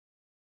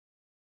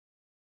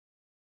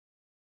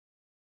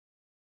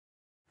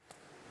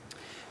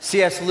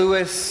C.S.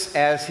 Lewis,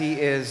 as he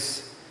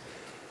is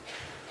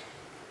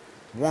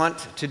wont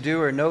to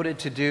do or noted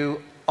to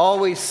do,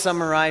 always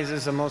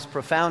summarizes a most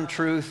profound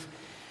truth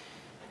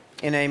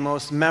in a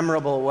most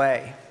memorable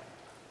way.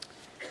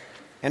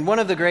 And one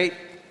of the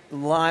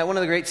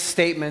great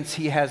statements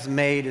he has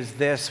made is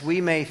this: we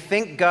may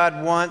think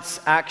God wants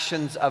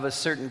actions of a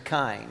certain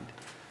kind,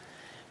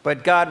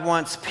 but God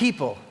wants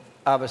people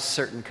of a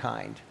certain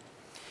kind.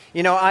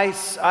 You know,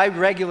 I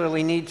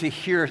regularly need to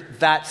hear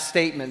that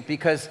statement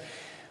because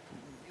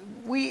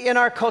we, in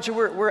our culture,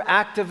 we're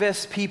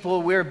activist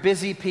people, we're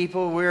busy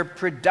people, we're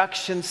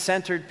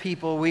production-centered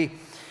people.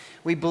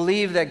 We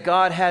believe that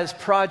God has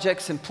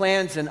projects and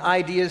plans and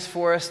ideas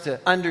for us to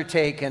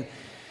undertake, and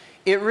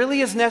it really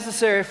is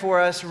necessary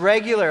for us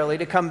regularly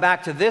to come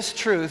back to this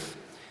truth,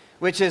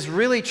 which is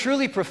really,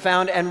 truly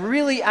profound and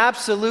really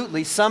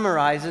absolutely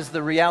summarizes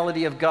the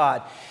reality of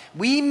God.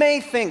 We may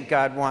think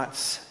God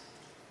wants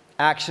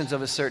actions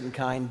of a certain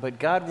kind, but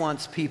God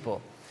wants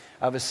people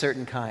of a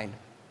certain kind.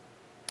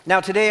 Now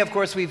today, of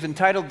course, we've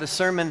entitled the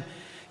sermon,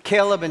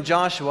 Caleb and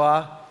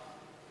Joshua,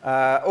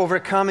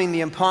 Overcoming the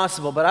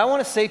Impossible. But I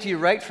want to say to you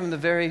right from the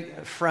very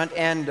front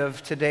end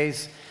of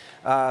today's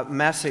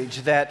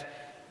message that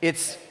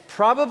it's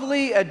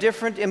probably a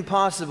different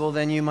impossible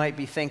than you might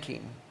be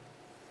thinking.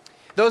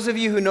 Those of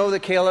you who know the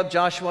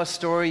Caleb-Joshua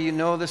story, you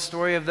know the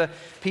story of the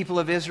people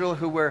of Israel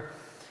who were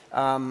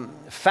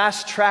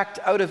fast-tracked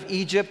out of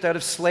Egypt, out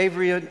of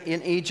slavery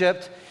in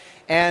Egypt.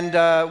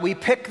 And we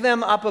pick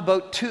them up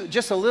about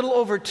just a little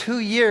over 2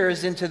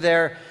 years into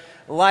their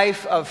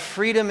life of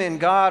freedom in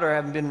God, or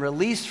have been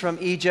released from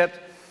Egypt.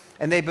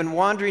 And they've been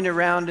wandering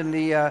around in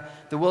the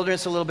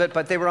wilderness a little bit,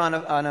 but they were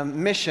on a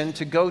mission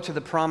to go to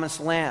the Promised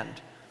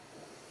Land.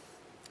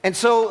 And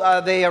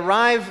so they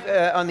arrive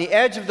on the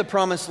edge of the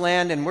Promised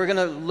Land, and we're going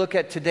to look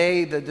at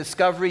today the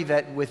discovery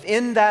that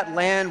within that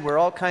land were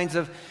all kinds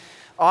of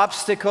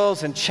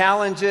obstacles and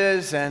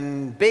challenges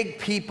and big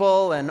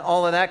people and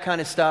all of that kind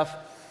of stuff.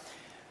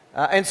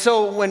 And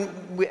so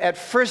at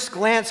first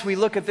glance we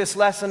look at this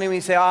lesson and we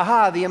say,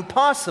 aha, the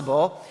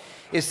impossible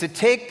is to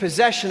take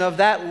possession of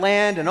that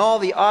land and all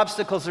the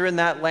obstacles are in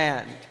that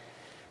land.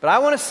 But I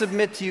want to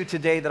submit to you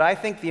today that I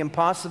think the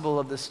impossible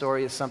of the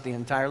story is something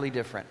entirely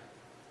different.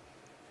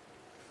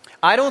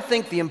 I don't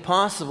think the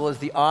impossible is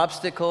the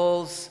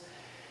obstacles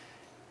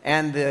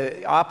and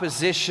the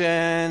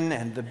opposition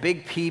and the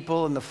big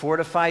people and the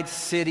fortified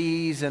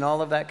cities and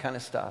all of that kind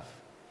of stuff.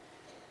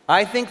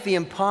 I think the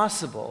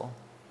impossible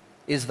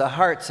is the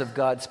hearts of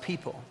God's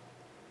people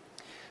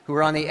who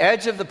are on the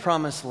edge of the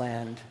Promised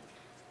Land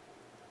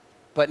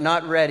but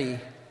not ready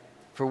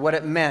for what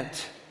it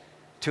meant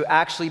to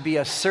actually be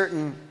a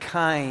certain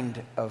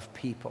kind of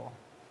people.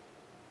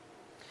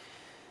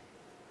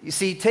 You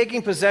see,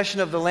 taking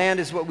possession of the land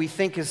is what we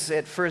think is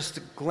at first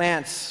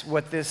glance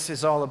what this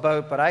is all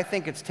about, but I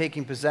think it's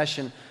taking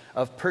possession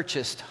of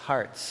purchased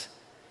hearts.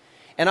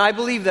 And I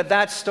believe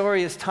that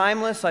story is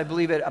timeless. I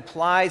believe it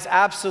applies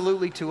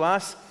absolutely to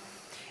us.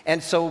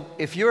 And so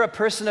if you're a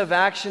person of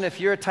action, if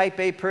you're a type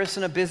A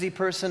person, a busy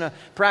person, a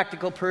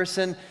practical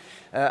person,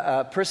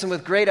 a person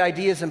with great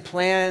ideas and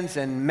plans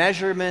and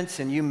measurements,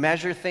 and you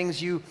measure things,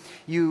 you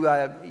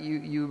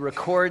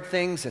record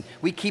things, and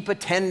we keep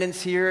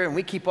attendance here, and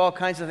we keep all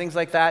kinds of things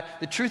like that.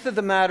 The truth of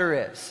the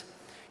matter is,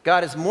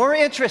 God is more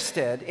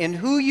interested in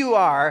who you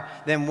are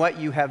than what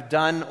you have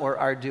done or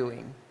are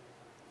doing.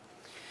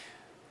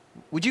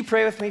 Would you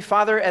pray with me?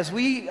 Father, as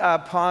we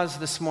pause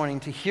this morning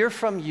to hear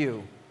from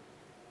you,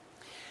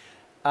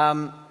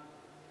 I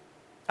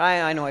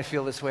know I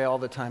feel this way all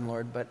the time,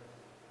 Lord, but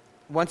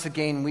once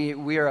again,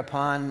 we are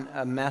upon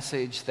a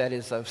message that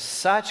is of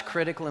such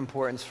critical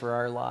importance for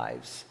our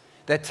lives,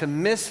 that to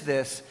miss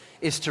this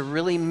is to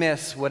really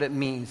miss what it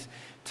means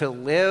to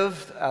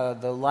live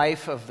the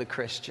life of the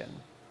Christian.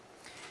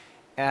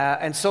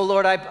 And so,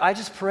 Lord, I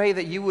just pray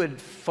that you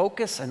would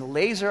focus and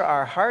laser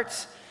our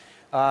hearts,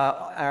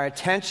 our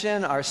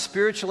attention, our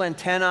spiritual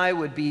antennae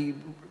would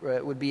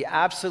be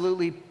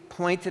absolutely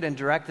pointed and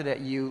directed at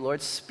you.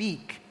 Lord,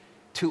 speak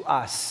to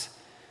us.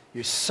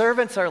 Your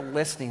servants are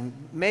listening.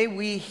 May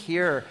we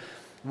hear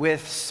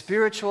with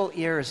spiritual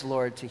ears,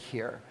 Lord, to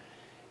hear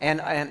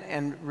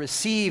and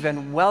receive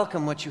and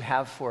welcome what you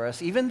have for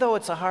us, even though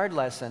it's a hard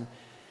lesson,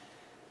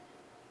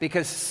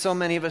 because so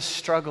many of us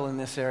struggle in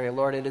this area.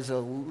 Lord, it is a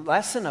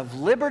lesson of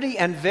liberty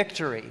and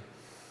victory.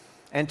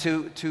 And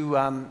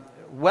to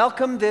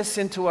welcome this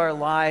into our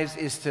lives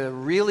is to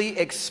really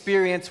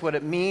experience what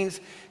it means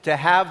to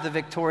have the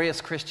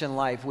victorious Christian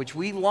life, which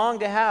we long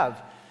to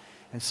have.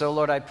 And so,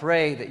 Lord, I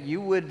pray that you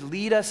would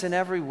lead us in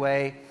every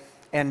way,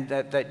 and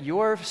that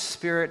your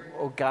Spirit,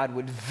 oh God,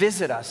 would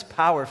visit us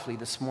powerfully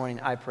this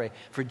morning, I pray,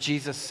 for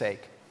Jesus'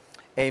 sake.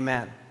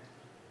 Amen.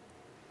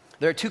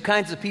 There are two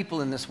kinds of people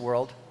in this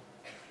world.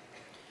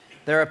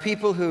 There are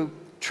people who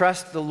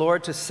trust the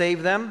Lord to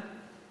save them,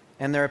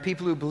 and there are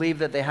people who believe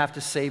that they have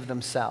to save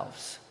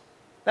themselves.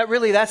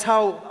 That's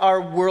how our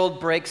world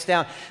breaks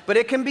down. But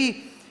it can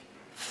be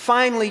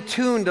finely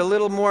tuned a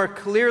little more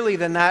clearly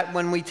than that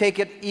when we take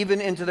it even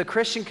into the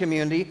Christian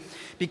community,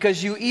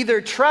 because you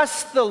either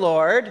trust the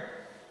Lord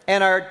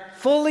and are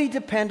fully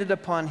dependent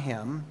upon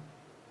Him,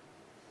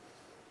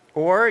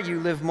 or you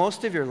live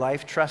most of your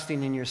life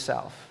trusting in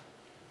yourself.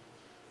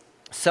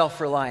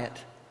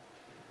 Self-reliant,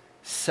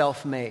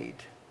 self-made.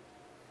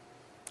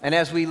 And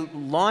as we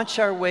launch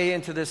our way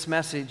into this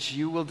message,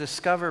 you will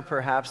discover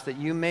perhaps that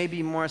you may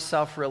be more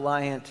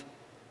self-reliant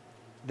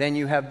than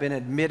you have been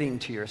admitting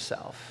to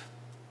yourself.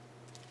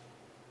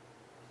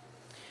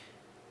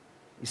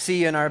 You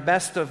see, in our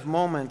best of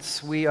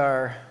moments, we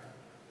are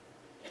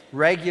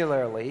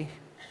regularly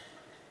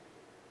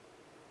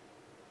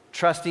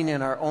trusting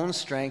in our own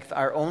strength,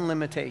 our own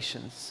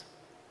limitations.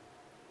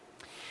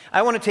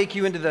 I want to take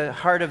you into the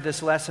heart of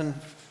this lesson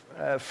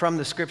from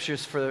the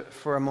Scriptures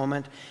for a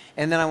moment,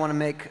 and then I want to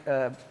make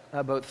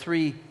about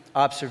 3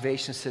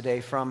 observations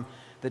today from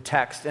the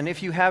text. And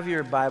if you have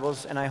your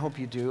Bibles, and I hope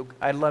you do,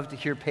 I'd love to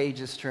hear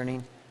pages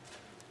turning.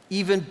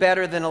 Even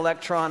better than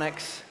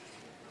electronics.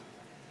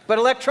 But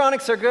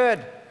electronics are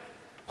good.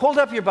 Hold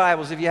up your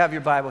Bibles if you have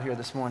your Bible here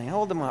this morning.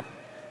 Hold them up.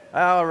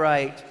 All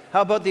right.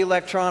 How about the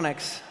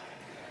electronics?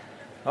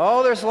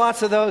 Oh, there's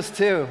lots of those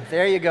too.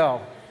 There you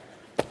go.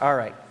 All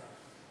right.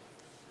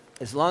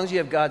 As long as you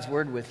have God's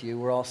Word with you,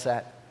 we're all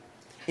set.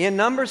 In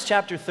Numbers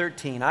chapter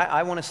 13,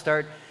 I want to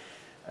start,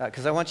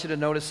 because I want you to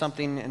notice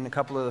something in a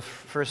couple of the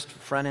first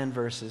front-end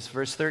verses.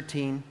 Verse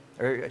 13,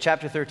 or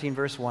chapter 13,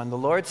 verse 1. The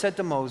Lord said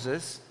to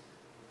Moses,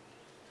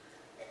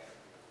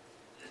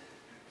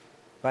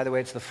 by the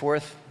way, it's the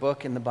 4th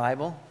book in the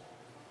Bible,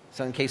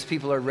 so in case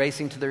people are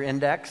racing to their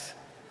index,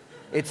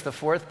 it's the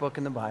 4th book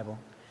in the Bible.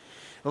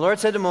 The Lord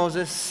said to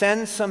Moses,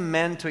 send some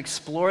men to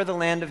explore the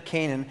land of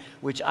Canaan,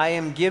 which I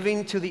am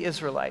giving to the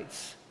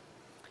Israelites.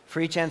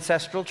 For each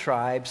ancestral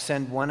tribe,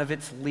 send one of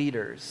its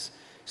leaders.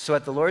 So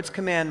at the Lord's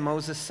command,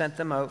 Moses sent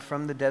them out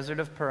from the desert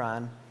of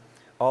Paran.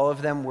 All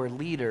of them were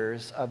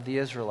leaders of the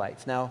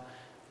Israelites. Now,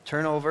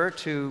 turn over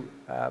to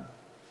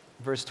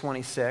verse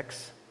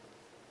 26.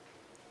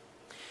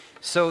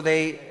 So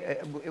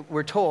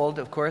we're told,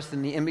 of course,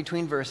 in the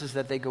in-between verses,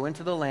 that they go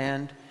into the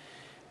land,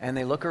 and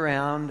they look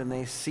around, and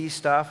they see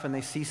stuff, and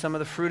they see some of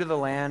the fruit of the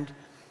land,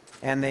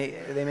 and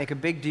they make a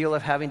big deal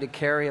of having to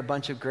carry a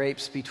bunch of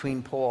grapes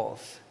between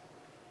poles.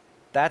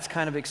 That's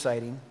kind of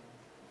exciting.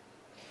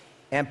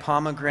 And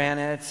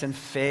pomegranates and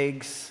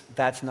figs,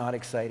 that's not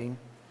exciting.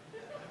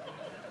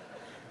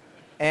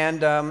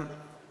 And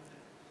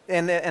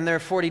there are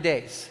 40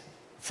 days.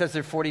 It says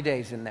there are 40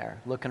 days in there,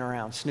 looking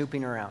around,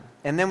 snooping around.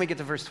 And then we get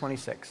to verse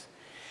 26.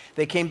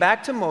 They came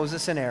back to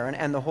Moses and Aaron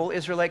and the whole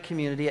Israelite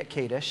community at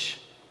Kadesh,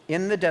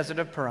 in the desert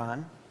of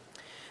Paran.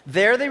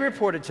 There they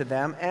reported to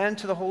them and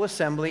to the whole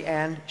assembly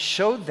and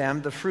showed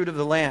them the fruit of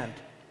the land.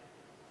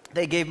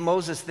 They gave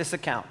Moses this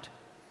account.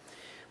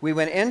 We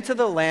went into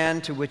the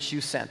land to which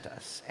you sent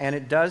us, and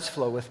it does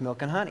flow with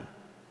milk and honey.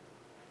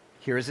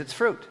 Here is its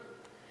fruit.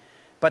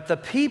 But the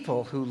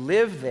people who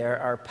live there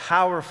are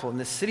powerful, and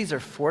the cities are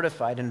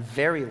fortified and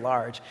very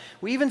large.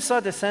 We even saw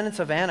descendants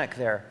of Anak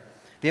there.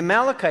 The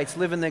Amalekites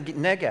live in the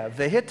Negev.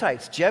 The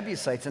Hittites,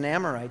 Jebusites, and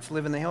Amorites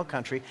live in the hill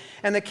country.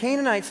 And the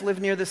Canaanites live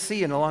near the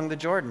sea and along the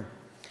Jordan.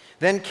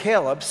 Then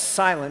Caleb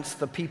silenced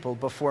the people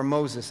before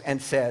Moses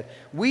and said,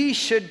 we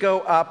should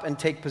go up and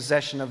take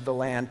possession of the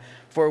land,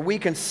 for we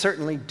can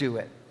certainly do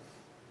it.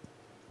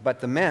 But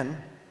the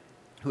men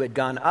who had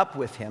gone up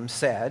with him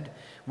said,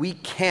 we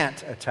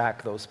can't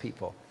attack those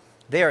people.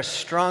 They are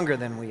stronger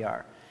than we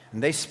are.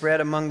 And they spread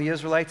among the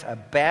Israelites a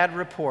bad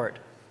report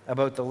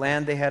about the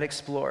land they had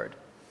explored.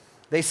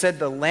 They said,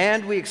 the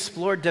land we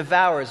explored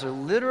devours, or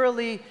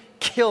literally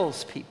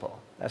kills people.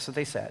 That's what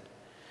they said.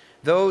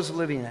 Those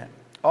living in it.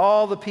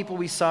 All the people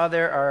we saw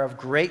there are of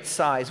great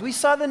size. We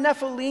saw the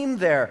Nephilim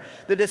there.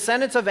 The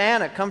descendants of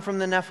Anak come from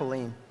the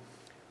Nephilim.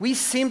 We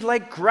seemed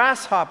like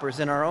grasshoppers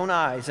in our own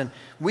eyes, and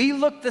we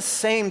looked the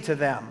same to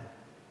them.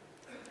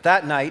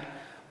 That night,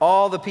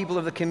 all the people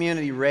of the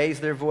community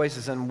raised their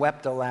voices and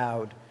wept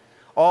aloud.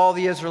 All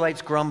the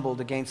Israelites grumbled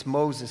against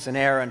Moses and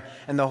Aaron,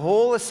 and the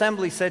whole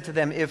assembly said to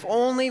them, if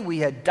only we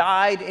had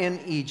died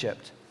in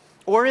Egypt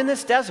or in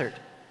this desert.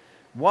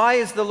 Why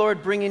is the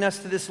Lord bringing us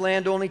to this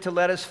land only to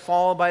let us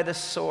fall by the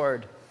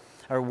sword?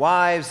 Our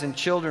wives and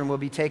children will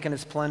be taken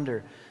as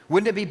plunder.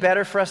 Wouldn't it be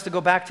better for us to go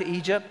back to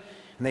Egypt?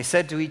 And they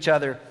said to each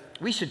other,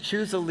 we should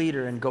choose a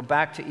leader and go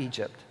back to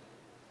Egypt.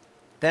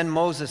 Then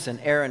Moses and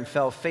Aaron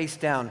fell face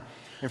down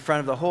in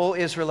front of the whole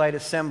Israelite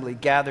assembly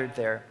gathered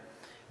there.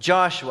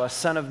 Joshua,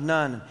 son of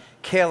Nun,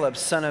 Caleb,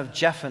 son of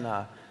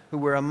Jephunneh, who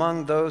were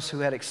among those who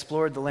had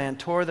explored the land,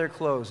 tore their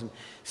clothes and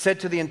said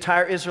to the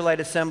entire Israelite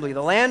assembly,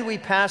 the land we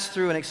passed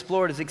through and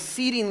explored is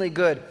exceedingly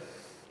good.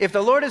 If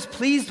the Lord is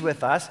pleased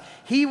with us,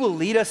 he will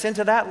lead us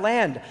into that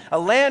land, a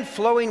land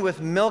flowing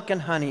with milk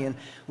and honey, and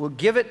will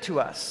give it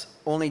to us.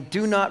 Only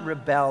do not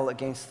rebel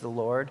against the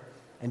Lord,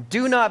 and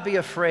do not be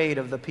afraid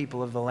of the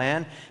people of the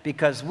land,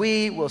 because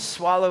we will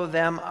swallow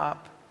them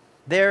up.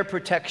 Their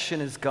protection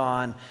is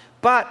gone,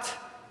 but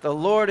the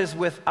Lord is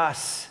with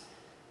us.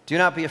 Do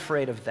not be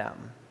afraid of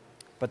them.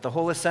 But the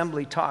whole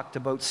assembly talked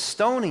about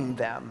stoning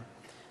them.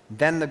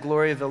 Then the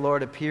glory of the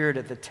Lord appeared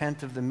at the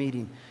tent of the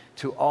meeting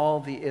to all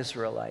the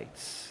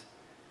Israelites.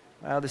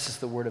 Well, this is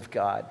the word of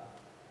God.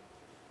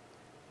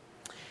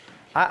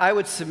 I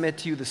would submit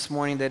to you this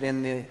morning that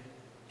in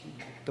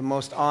the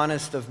most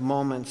honest of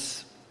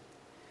moments,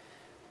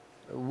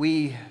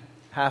 we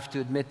have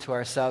to admit to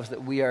ourselves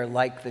that we are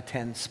like the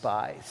 10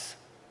 spies.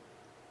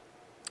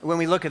 When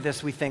we look at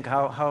this, we think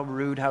how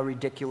rude, how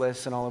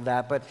ridiculous, and all of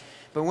that. But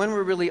when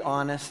we're really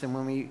honest and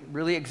when we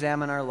really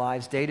examine our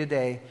lives day to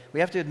day,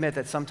 we have to admit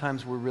that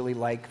sometimes we're really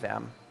like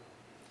them.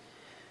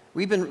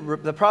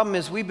 The problem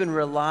is we've been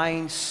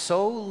relying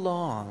so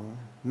long,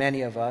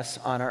 many of us,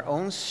 on our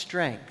own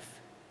strength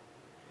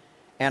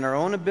and our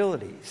own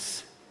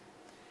abilities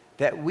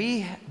that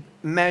we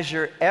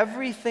measure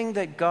everything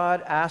that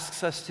God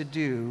asks us to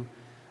do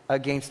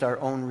against our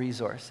own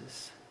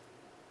resources.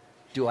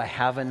 Do I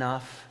have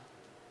enough?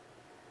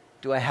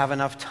 Do I have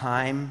enough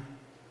time?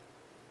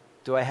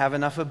 Do I have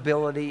enough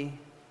ability?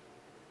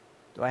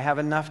 Do I have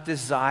enough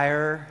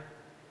desire?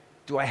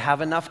 Do I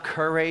have enough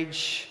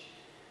courage?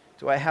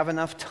 Do I have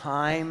enough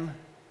time?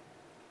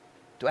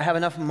 Do I have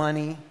enough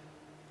money?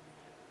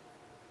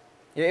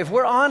 If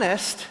we're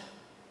honest,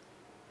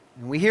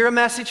 and we hear a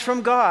message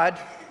from God,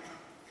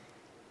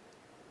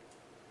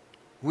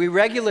 we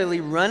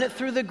regularly run it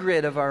through the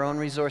grid of our own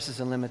resources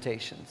and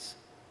limitations.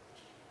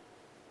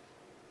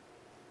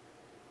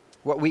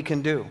 What we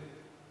can do.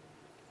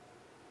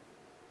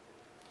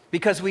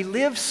 Because we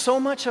live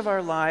so much of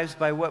our lives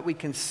by what we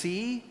can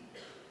see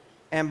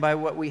and by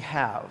what we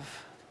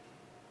have.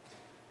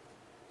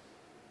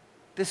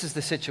 This is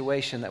the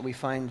situation that we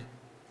find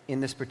in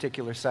this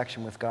particular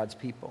section with God's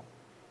people.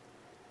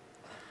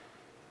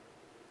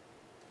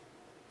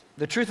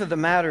 The truth of the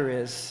matter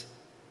is,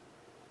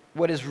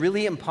 what is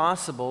really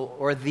impossible,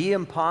 or the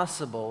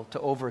impossible to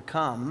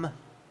overcome,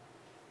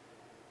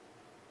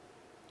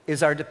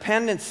 is our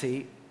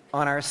dependency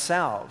on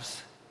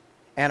ourselves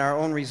and our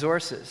own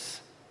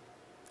resources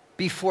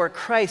before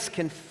Christ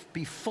can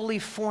be fully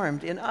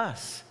formed in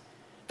us.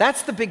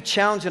 That's the big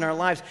challenge in our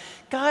lives.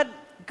 God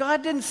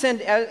didn't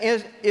send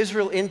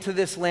Israel into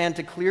this land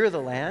to clear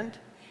the land.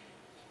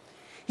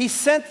 He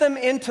sent them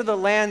into the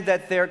land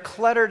that their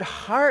cluttered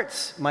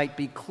hearts might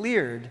be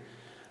cleared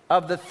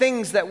of the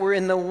things that were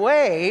in the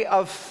way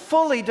of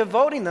fully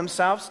devoting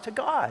themselves to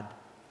God.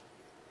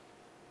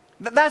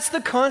 That's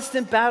the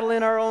constant battle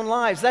in our own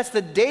lives. That's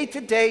the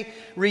day-to-day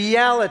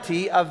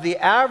reality of the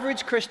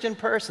average Christian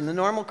person, the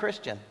normal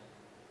Christian.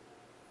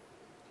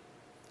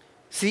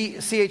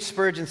 C.H.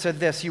 Spurgeon said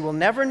this: "You will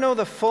never know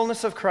the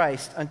fullness of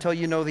Christ until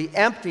you know the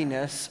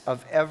emptiness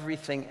of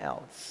everything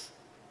else."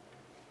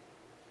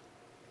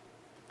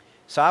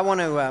 So I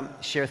want to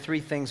share 3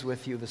 things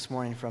with you this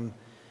morning from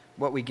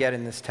what we get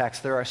in this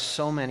text. There are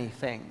so many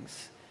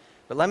things,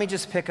 but let me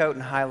just pick out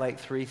and highlight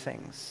 3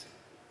 things.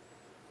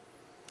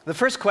 The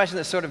first question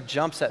that sort of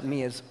jumps at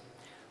me is,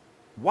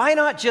 why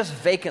not just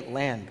vacant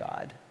land,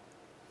 God?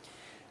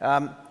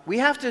 We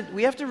have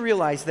to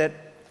realize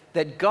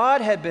that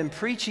God had been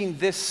preaching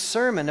this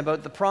sermon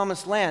about the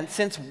promised land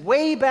since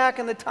way back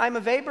in the time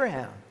of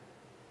Abraham.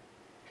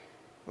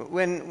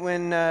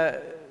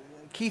 When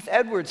Keith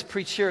Edwards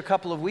preached here a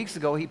couple of weeks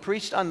ago, he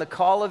preached on the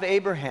call of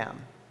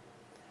Abraham.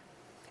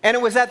 And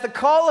it was at the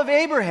call of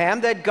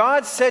Abraham that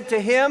God said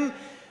to him,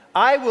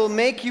 "I will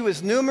make you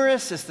as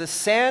numerous as the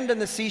sand and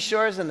the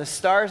seashores and the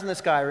stars in the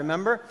sky,"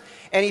 remember?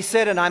 And he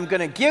said, "And I'm going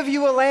to give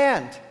you a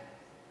land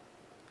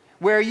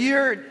where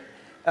your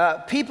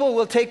people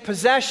will take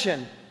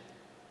possession,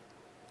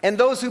 and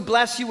those who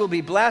bless you will be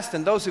blessed,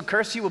 and those who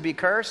curse you will be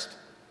cursed.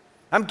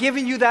 I'm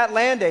giving you that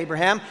land,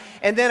 Abraham."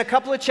 And then a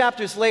couple of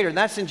chapters later, and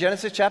that's in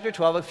Genesis chapter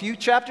 12, a few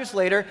chapters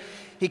later,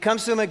 he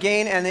comes to him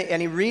again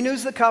and he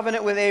renews the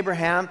covenant with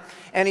Abraham.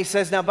 And he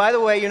says, "Now, by the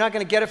way, you're not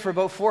going to get it for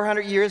about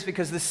 400 years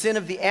because the sin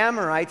of the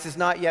Amorites is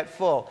not yet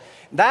full."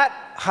 That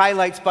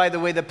highlights, by the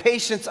way, the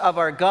patience of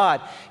our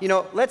God. You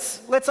know,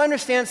 let's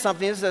understand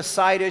something. This is a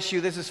side issue.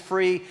 This is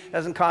free.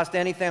 Doesn't cost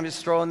anything. I'm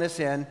just throwing this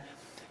in.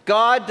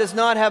 God does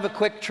not have a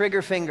quick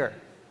trigger finger.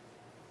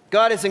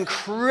 God has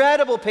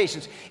incredible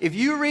patience. If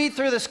you read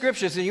through the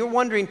scriptures and you're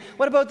wondering,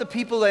 what about the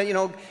people that,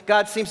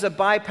 God seems to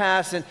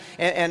bypass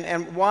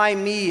and why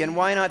me and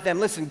why not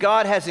them? Listen,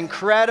 God has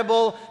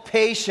incredible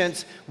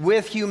patience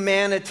with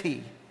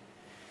humanity.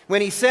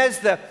 When he says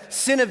the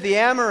sin of the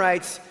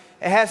Amorites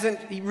hasn't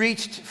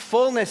reached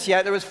fullness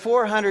yet, there was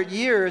 400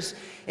 years.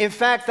 In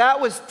fact,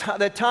 that was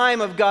the time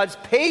of God's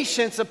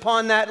patience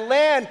upon that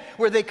land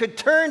where they could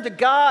turn to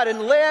God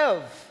and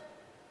live.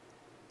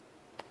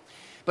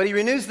 But he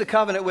renews the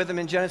covenant with them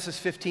in Genesis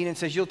 15 and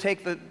says, "You'll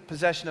take the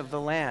possession of the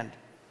land."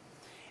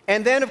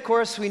 And then, of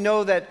course, we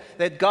know that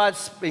in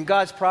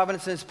God's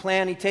providence and his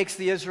plan, he takes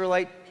the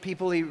Israelite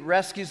people, he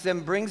rescues them,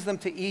 brings them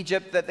to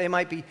Egypt that they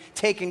might be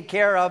taken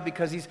care of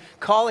because he's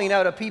calling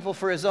out a people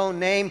for his own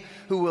name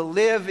who will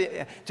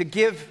live to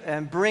give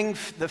and bring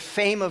the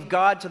fame of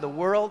God to the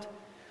world,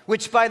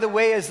 which, by the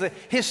way, is the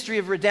history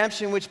of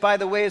redemption, which, by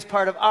the way, is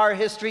part of our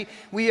history.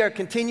 We are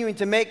continuing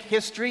to make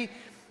history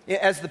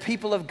as the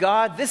people of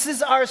God. This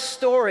is our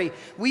story.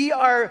 We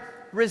are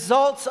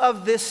results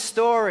of this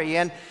story.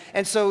 And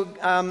so,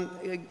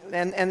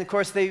 of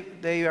course,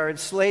 they are in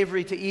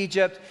slavery to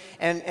Egypt,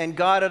 and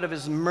God, out of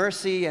his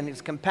mercy and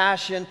his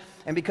compassion,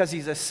 and because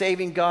he's a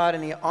saving God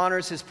and he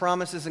honors his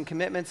promises and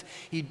commitments,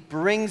 he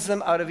brings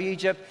them out of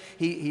Egypt.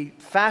 He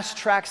fast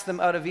tracks them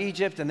out of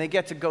Egypt, and they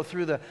get to go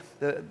through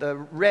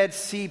the Red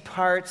Sea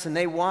parts, and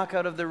they walk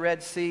out of the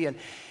Red Sea,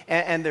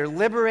 and they're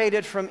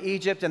liberated from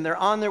Egypt, and they're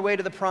on their way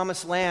to the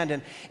promised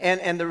land.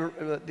 And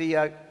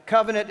the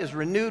covenant is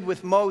renewed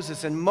with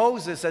Moses, and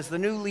Moses, as the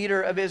new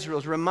leader of Israel,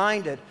 is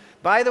reminded,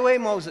 by the way,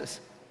 Moses,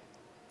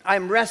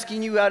 I'm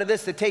rescuing you out of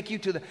this to take you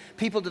to the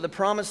people to the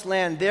promised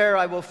land. There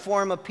I will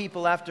form a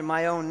people after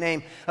my own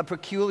name, a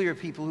peculiar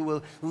people who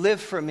will live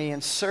for me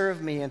and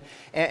serve me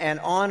and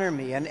honor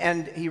me.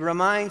 And he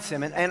reminds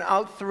him. And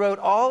out throughout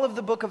all of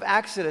the book of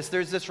Exodus,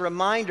 there's this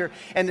reminder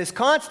and this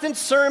constant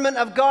sermon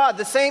of God,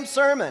 the same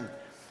sermon.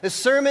 The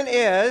sermon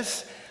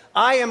is,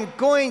 I am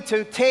going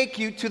to take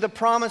you to the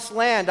promised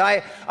land.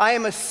 I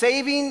am a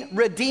saving,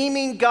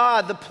 redeeming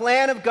God, the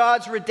plan of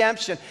God's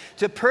redemption,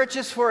 to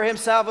purchase for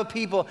himself a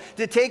people,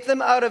 to take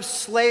them out of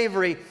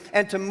slavery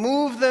and to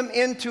move them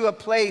into a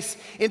place,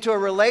 into a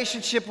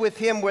relationship with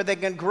him where they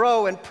can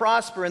grow and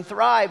prosper and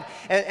thrive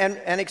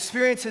and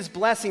experience his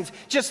blessings,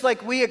 just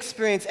like we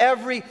experience.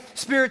 Every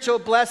spiritual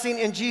blessing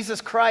in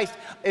Jesus Christ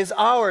is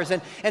ours.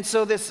 And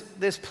so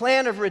this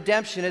plan of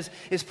redemption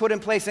is put in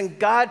place, and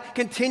God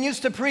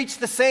continues to preach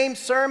the same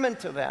sermon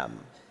to them.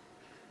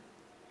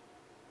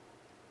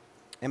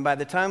 And by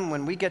the time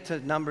when we get to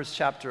Numbers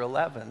chapter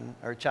 11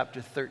 or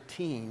chapter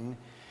 13,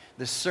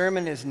 the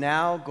sermon is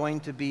now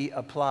going to be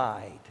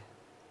applied.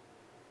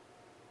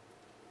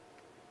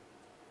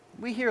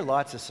 We hear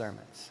lots of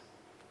sermons.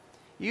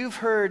 You've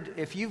heard,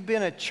 if you've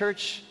been a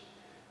church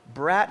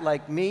brat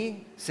like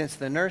me since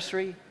the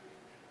nursery,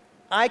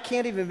 I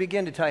can't even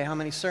begin to tell you how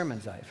many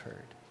sermons I've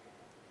heard.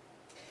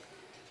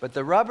 But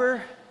the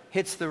rubber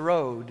hits the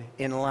road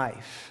in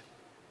life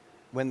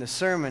when the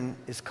sermon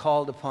is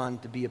called upon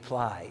to be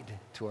applied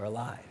to our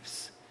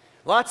lives.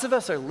 Lots of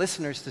us are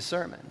listeners to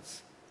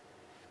sermons.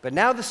 But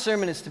now the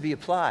sermon is to be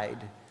applied.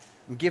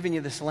 I'm giving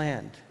you this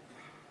land.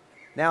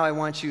 Now I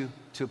want you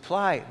to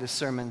apply the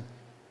sermon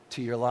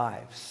to your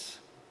lives.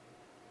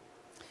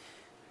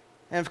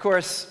 And of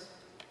course,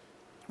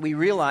 we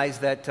realize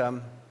that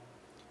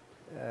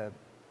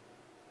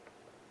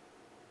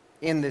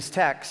in this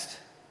text,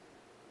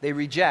 they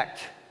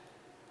reject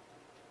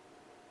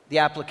the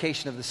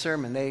application of the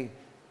sermon. They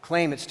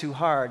claim it's too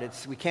hard.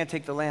 We can't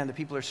take the land. The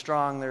people are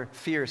strong. They're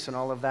fierce and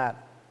all of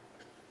that.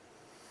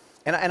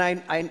 And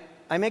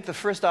I make the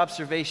first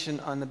observation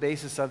on the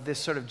basis of this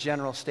sort of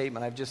general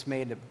statement I've just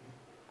made,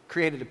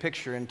 created a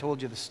picture and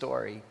told you the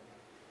story.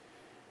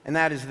 And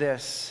that is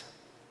this.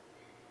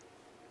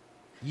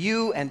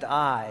 You and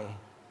I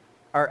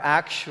are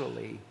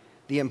actually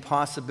the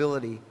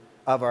impossibility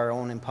of our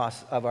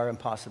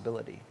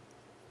impossibility.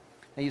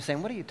 Now you're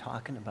saying, what are you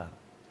talking about?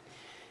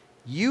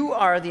 You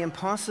are the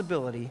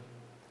impossibility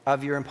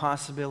of your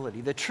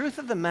impossibility. The truth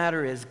of the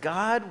matter is,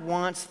 God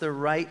wants the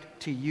right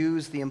to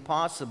use the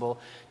impossible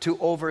to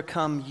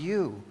overcome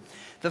you.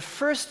 The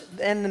first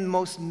and the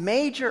most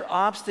major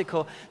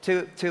obstacle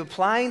to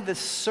applying the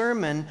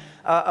sermon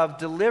of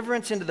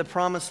deliverance into the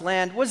promised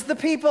land was the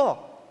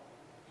people.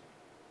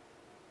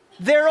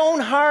 Their own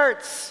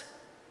hearts.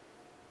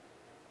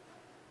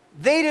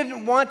 They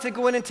didn't want to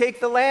go in and take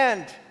the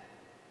land.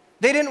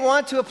 They didn't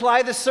want to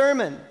apply the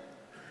sermon.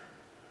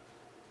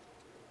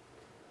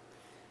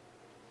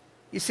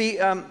 You see,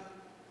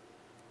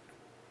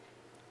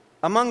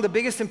 among the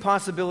biggest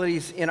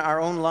impossibilities in our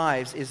own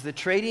lives is the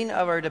trading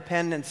of our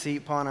dependency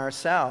upon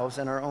ourselves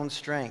and our own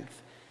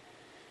strength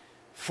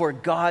for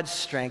God's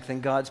strength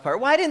and God's power.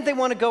 Why didn't they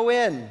want to go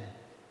in?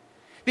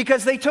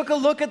 Because they took a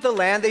look at the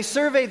land, they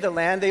surveyed the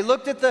land, they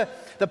looked at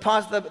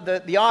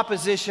the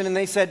opposition, and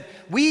they said,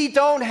 we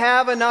don't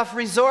have enough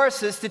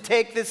resources to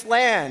take this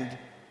land.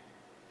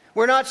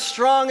 We're not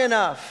strong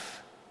enough.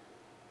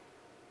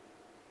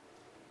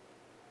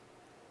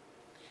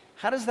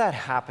 How does that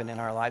happen in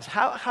our lives?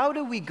 How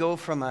do we go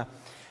from a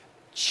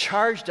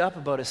charged up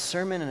about a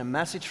sermon and a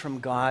message from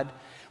God,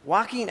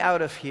 walking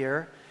out of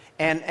here,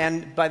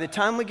 and by the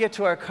time we get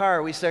to our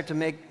car, we start to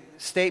make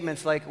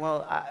statements like,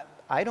 well,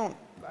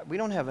 we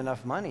don't have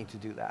enough money to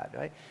do that,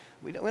 right?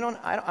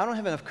 I don't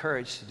have enough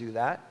courage to do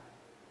that.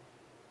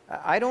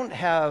 I don't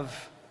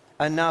have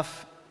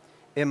enough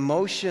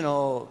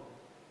emotional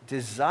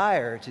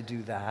desire to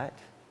do that.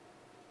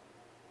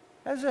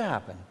 How does it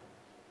happen?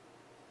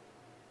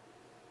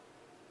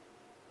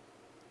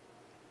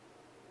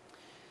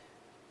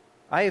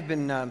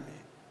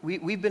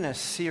 We've been a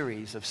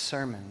series of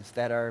sermons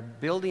that are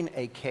building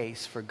a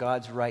case for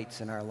God's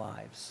rights in our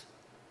lives.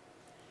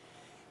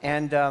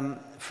 And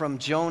from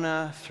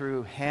Jonah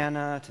through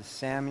Hannah to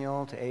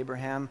Samuel to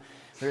Abraham,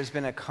 there's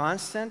been a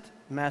constant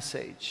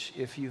message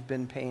if you've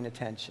been paying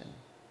attention.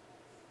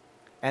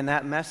 And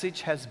that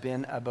message has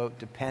been about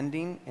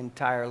depending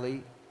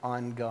entirely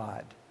on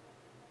God.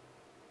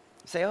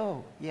 Say,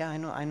 oh, yeah, I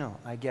know,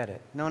 I get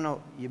it.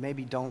 No, you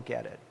maybe don't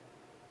get it.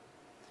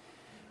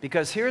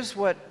 Because here's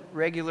what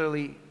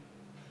regularly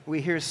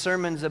we hear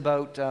sermons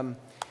about.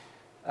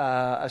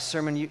 A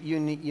sermon you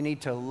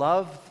need to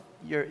love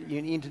you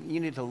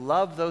need to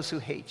love those who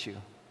hate you.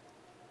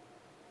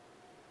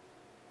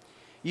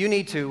 You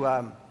need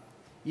to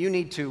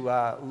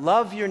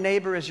love your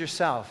neighbor as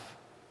yourself.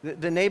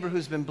 The neighbor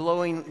who's been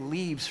blowing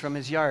leaves from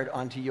his yard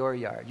onto your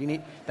yard. You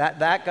need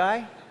that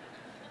guy.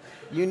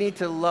 You need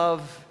to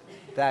love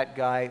that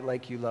guy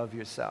like you love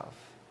yourself.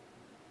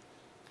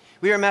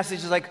 We hear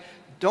messages like,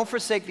 don't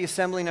forsake the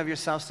assembling of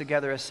yourselves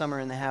together as some are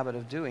in the habit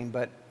of doing,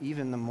 but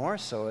even the more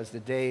so as the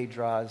day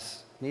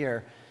draws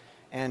near.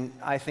 And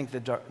I think the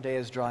day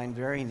is drawing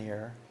very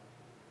near.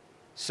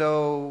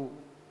 So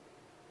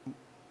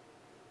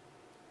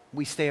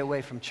we stay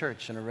away from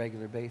church on a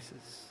regular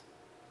basis.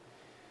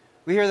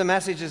 We hear the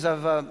messages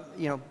of,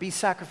 be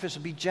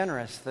sacrificial, be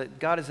generous, that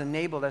God has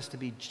enabled us to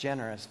be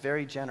generous,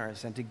 very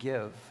generous, and to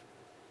give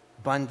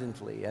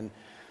abundantly. And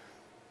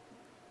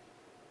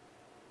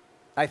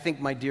I think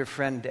my dear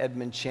friend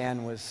Edmund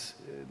Chan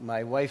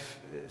my wife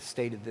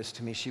stated this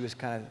to me. She was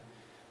kind of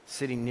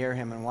sitting near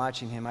him and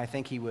watching him. I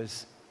think he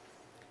was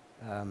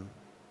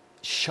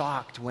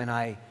shocked when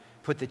I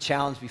put the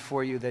challenge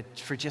before you that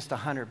for just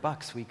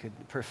 $100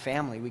 per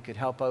family, we could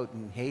help out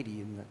in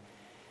Haiti. And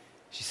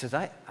she says,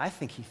 I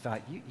think he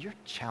thought, you're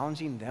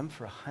challenging them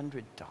for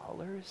 $100?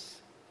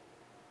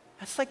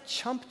 That's like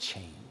chump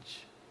change.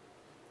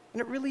 And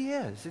it really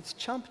is. It's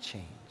chump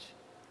change.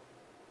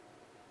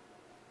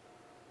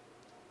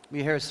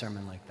 We hear a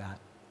sermon like that.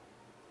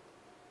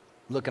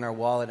 Look in our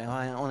wallet and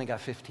I only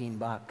got $15.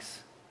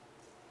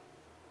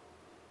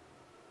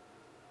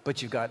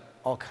 But you've got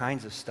all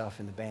kinds of stuff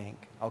in the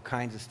bank, all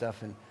kinds of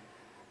stuff in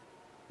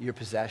your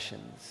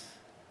possessions.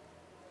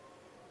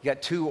 You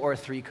got 2 or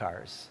 3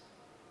 cars.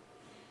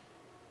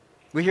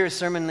 We hear a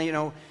sermon,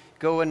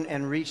 go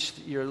and reach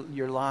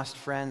your lost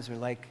friends. We're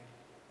like,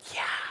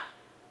 yeah,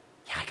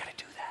 I got to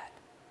do that.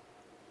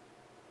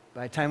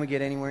 By the time we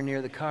get anywhere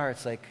near the car,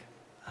 it's like,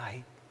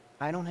 I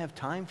don't have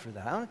time for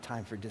that. I don't have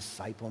time for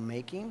disciple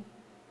making.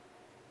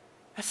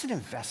 That's an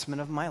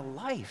investment of my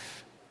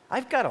life.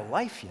 I've got a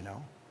life,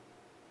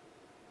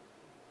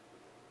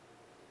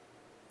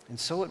 And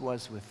so it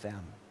was with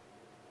them.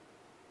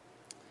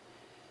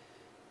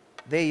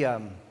 They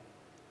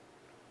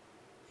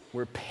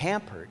were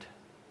pampered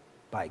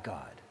by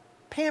God.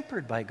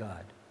 Pampered by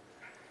God.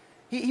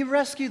 He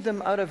rescued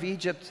them out of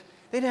Egypt.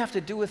 They didn't have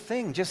to do a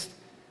thing. Just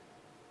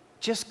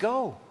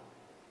go.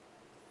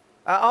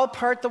 I'll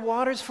part the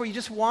waters for you.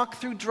 Just walk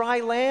through dry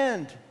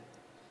land.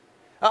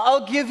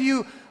 I'll give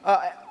you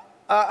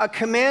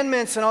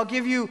commandments, and I'll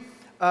give you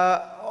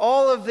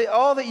all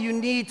that you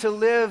need to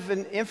live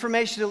and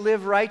information to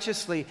live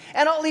righteously.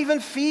 And I'll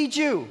even feed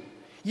you.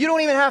 You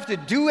don't even have to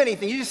do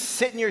anything. You just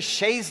sit in your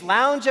chaise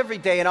lounge every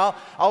day, and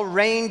I'll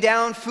rain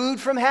down food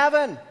from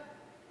heaven.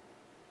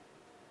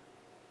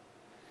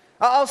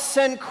 I'll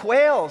send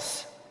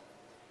quails,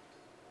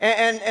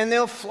 and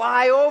they'll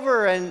fly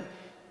over, and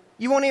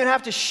you won't even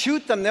have to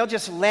shoot them. They'll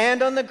just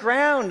land on the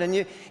ground, and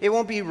it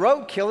won't be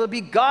roadkill. It'll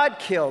be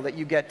God-kill that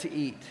you get to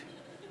eat.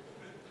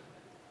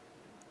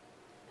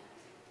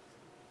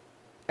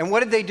 And what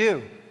did they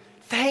do?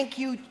 Thank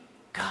you,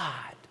 God.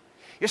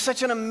 You're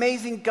such an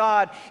amazing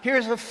God.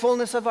 Here's the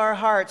fullness of our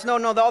hearts.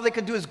 No, all they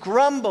could do is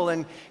grumble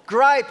and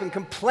gripe and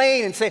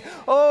complain and say,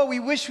 oh, we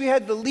wish we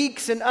had the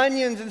leeks and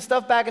onions and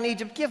stuff back in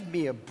Egypt. Give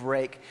me a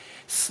break.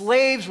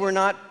 Slaves were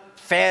not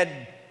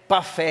fed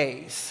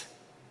buffets.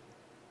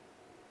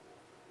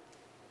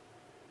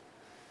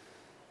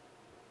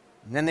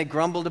 And then they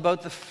grumbled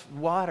about the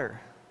water.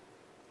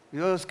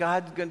 Is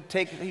God going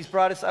to he's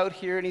brought us out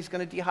here and he's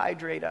going to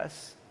dehydrate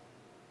us.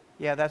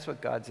 Yeah, that's what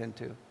God's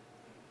into.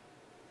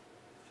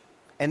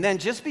 And then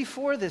just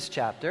before this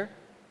chapter,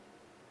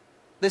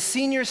 the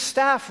senior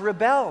staff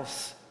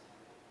rebels.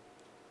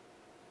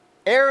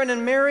 Aaron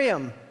and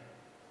Miriam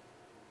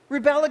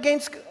rebel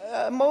against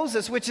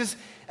Moses, which is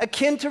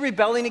akin to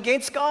rebelling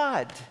against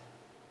God.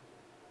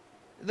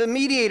 The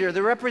mediator,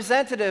 the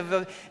representative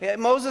of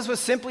Moses was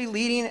simply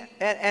leading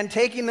and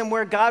taking them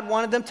where God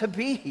wanted them to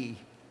be.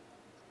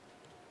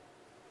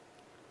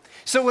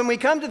 So when we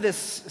come to this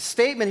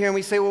statement here and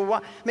we say,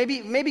 well,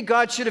 maybe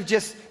God should have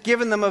just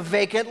given them a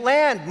vacant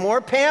land,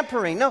 more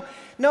pampering.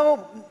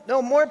 No,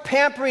 more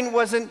pampering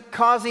wasn't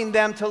causing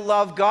them to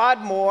love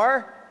God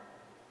more.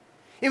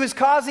 It was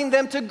causing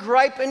them to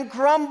gripe and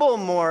grumble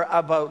more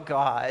about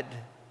God.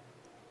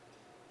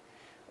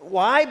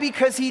 Why?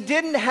 Because he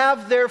didn't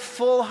have their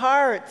full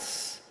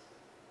hearts.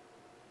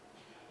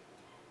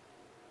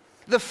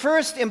 The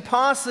first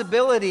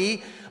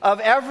impossibility of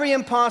every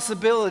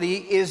impossibility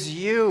is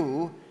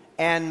you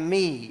and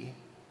me.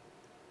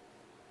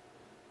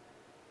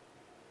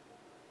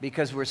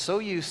 Because we're so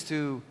used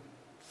to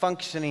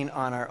functioning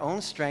on our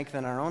own strength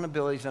and our own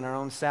abilities and our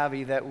own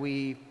savvy that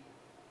we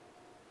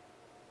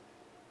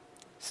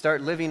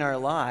start living our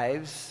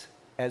lives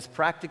as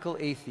practical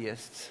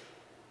atheists,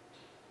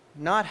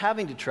 not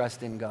having to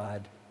trust in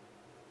God,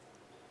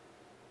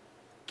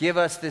 Give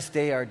us this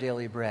day our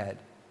daily bread.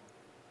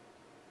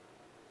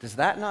 Does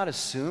that not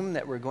assume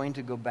that we're going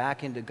to go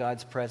back into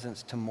God's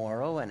presence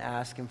tomorrow and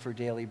ask Him for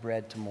daily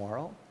bread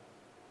tomorrow?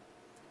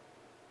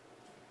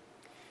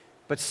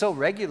 But so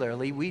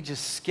regularly, we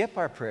just skip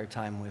our prayer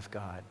time with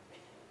God.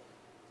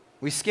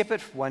 We skip it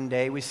one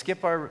day. We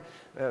skip our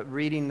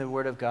reading the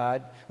Word of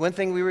God. One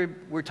thing we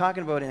were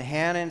talking about in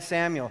Hannah and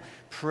Samuel,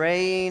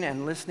 praying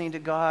and listening to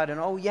God. And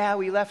oh yeah,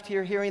 we left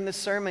here hearing the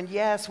sermon.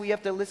 Yes, we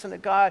have to listen to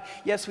God.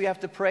 Yes, we have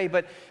to pray.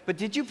 But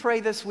did you pray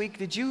this week?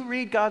 Did you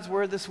read God's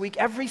Word this week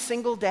every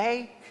single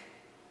day?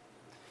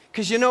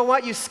 Because you know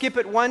what? You skip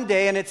it one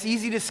day, and it's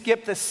easy to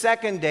skip the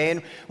second day.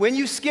 And when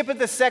you skip it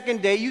the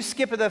second day, you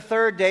skip it the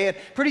third day, and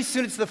pretty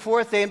soon it's the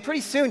fourth day, and pretty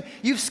soon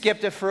you've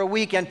skipped it for a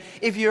week. And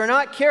if you're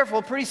not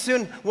careful, pretty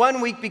soon 1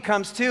 week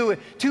becomes 2,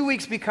 2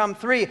 weeks become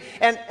 3,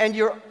 and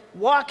you're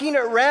walking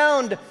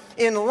around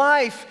in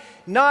life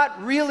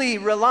not really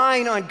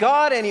relying on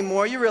God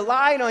anymore. You're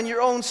relying on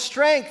your own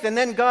strength, and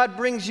then God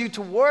brings you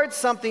towards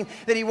something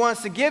that He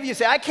wants to give you.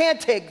 Say, I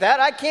can't take that.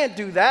 I can't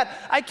do that.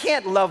 I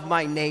can't love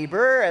my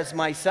neighbor as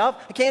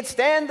myself. I can't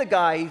stand the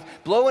guy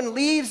blowing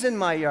leaves in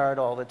my yard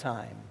all the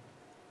time.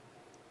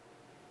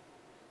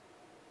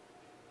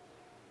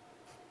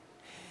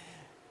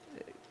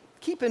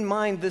 Keep in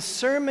mind, the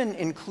sermon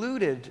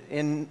included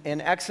in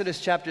Exodus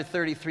chapter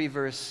 33,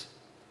 verse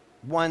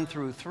 1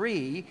 through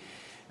 3,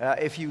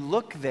 if you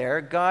look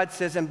there, God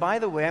says, and by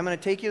the way, I'm going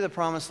to take you to the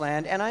promised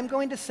land, and I'm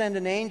going to send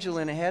an angel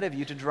in ahead of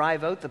you to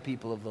drive out the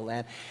people of the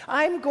land.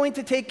 I'm going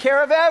to take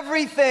care of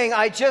everything.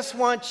 I just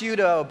want you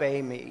to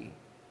obey me.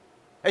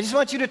 I just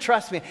want you to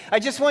trust me. I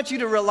just want you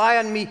to rely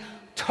on me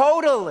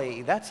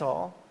totally. That's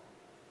all.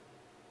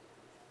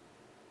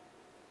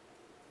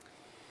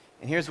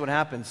 And here's what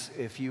happens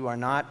if you are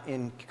not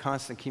in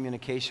constant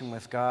communication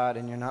with God,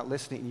 and you're not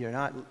listening, you're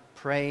not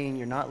praying,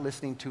 you're not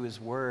listening to His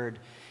Word.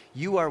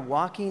 You are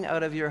walking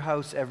out of your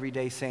house every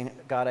day saying,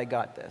 God, I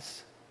got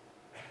this.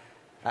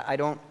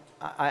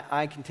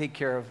 I can take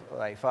care of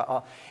life.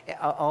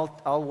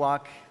 I'll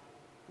walk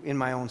in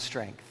my own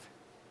strength.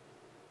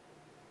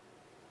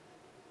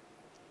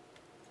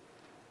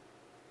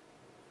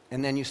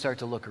 And then you start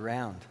to look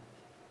around.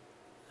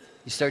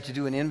 You start to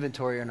do an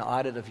inventory or an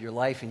audit of your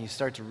life, and you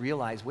start to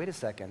realize, wait a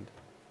second.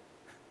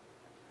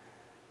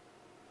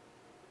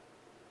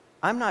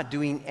 I'm not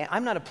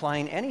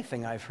applying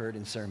anything I've heard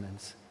in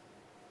sermons.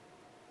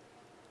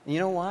 You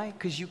know why?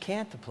 Because you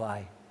can't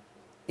apply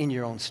in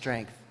your own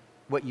strength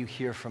what you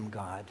hear from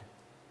God.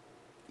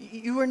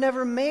 You were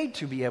never made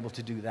to be able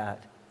to do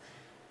that.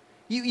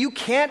 You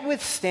can't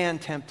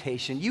withstand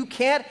temptation. You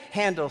can't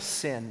handle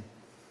sin.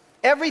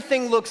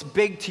 Everything looks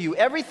big to you.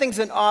 Everything's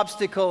an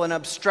obstacle, an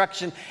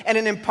obstruction, and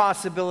an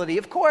impossibility.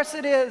 Of course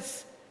it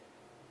is.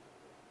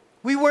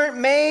 We weren't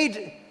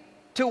made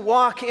to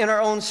walk in our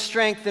own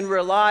strength and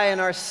rely on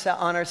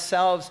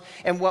ourselves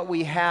and what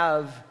we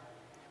have.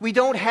 We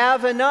don't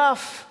have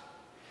enough.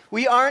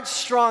 We aren't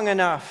strong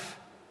enough.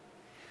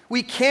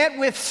 We can't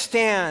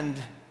withstand.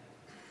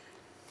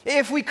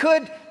 If we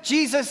could,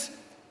 Jesus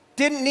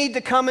didn't need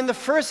to come in the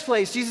first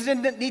place. Jesus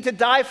didn't need to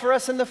die for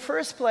us in the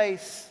first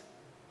place.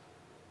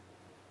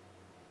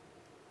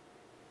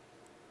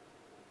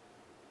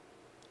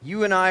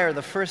 You and I are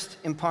the first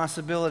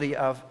impossibility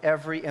of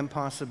every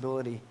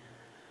impossibility.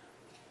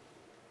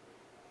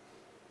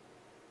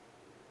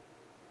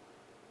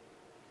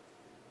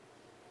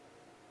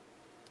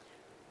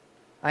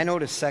 I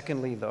notice,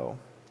 secondly, though,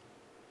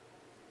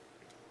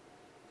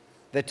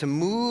 that to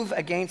move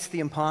against the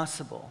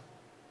impossible,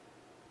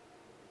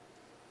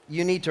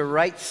 you need to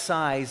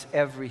right-size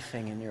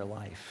everything in your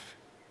life.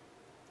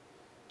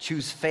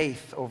 Choose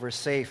faith over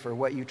safe, or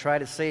what you try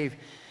to save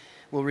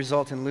will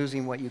result in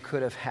losing what you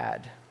could have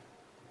had.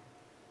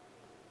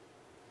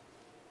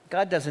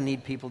 God doesn't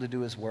need people to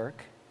do His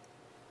work.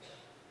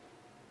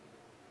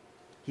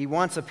 He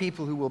wants a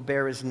people who will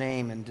bear His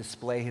name and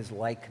display His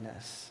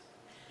likeness.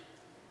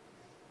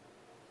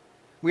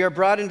 We are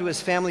brought into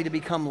His family to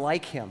become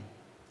like Him,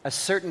 a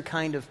certain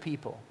kind of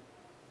people.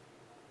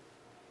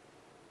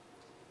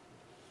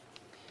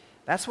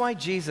 That's why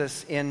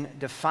Jesus, in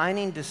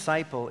defining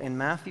disciple in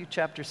Matthew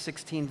chapter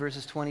 16,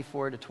 verses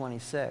 24 to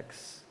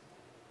 26,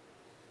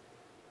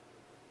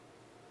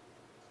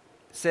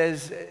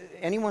 says,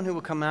 anyone who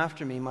will come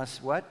after me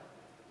must what?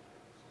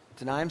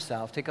 Deny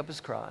himself, take up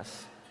his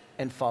cross,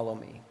 and follow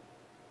me.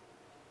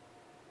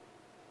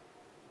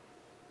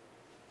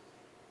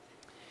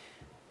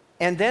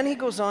 And then he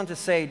goes on to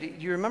say, do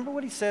you remember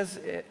what he says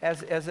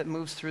as it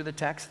moves through the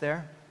text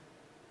there?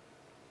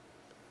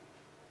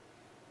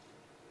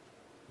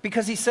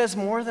 Because he says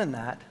more than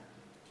that.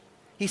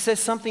 He says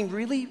something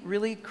really,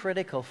 really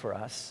critical for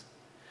us.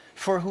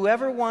 For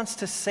whoever wants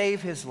to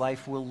save his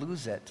life will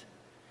lose it.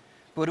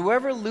 But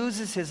whoever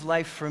loses his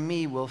life for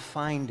me will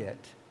find it.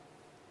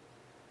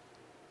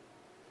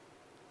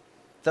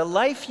 The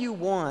life you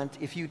want,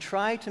 if you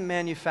try to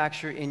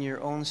manufacture in your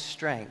own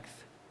strength,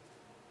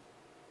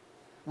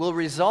 will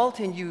result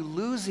in you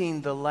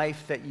losing the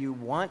life that you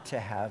want to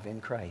have in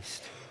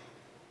Christ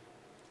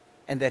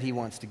and that He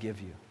wants to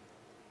give you.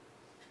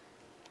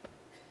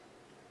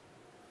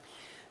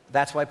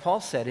 That's why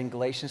Paul said in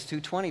Galatians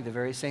 2:20, the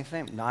very same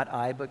thing, not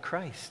I, but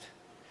Christ.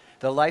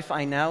 The life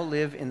I now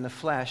live in the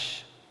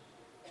flesh,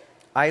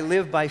 I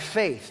live by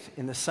faith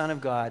in the Son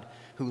of God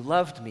who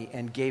loved me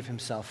and gave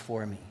himself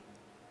for me.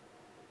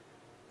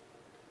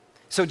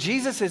 So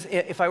Jesus is,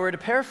 if I were to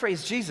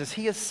paraphrase Jesus,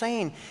 he is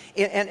saying,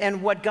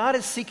 and what God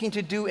is seeking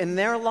to do in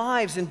their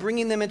lives in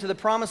bringing them into the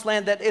promised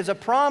land that is a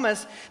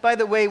promise, by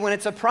the way, when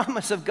it's a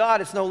promise of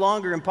God, it's no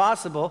longer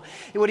impossible.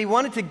 What he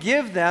wanted to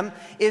give them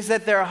is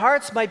that their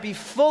hearts might be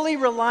fully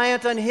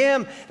reliant on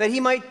him,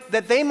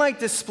 that they might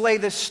display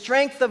the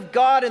strength of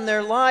God in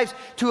their lives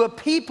to a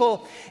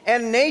people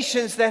and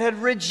nations that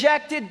had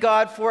rejected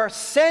God for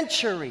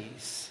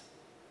centuries.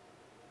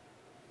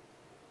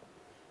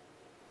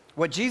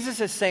 What Jesus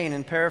is saying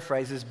in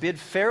paraphrase is bid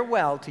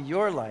farewell to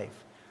your life,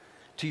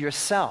 to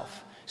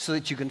yourself, so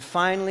that you can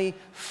finally,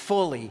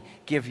 fully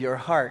give your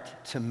heart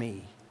to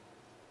me.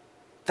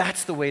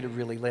 That's the way to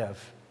really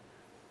live.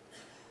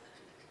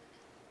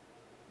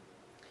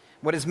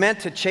 What is meant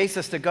to chase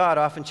us to God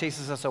often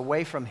chases us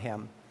away from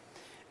him,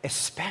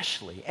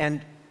 especially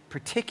and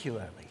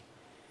particularly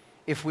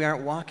if we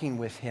aren't walking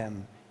with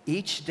him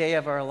each day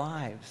of our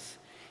lives.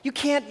 I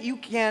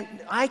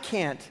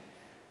can't.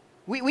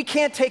 We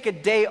can't take a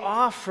day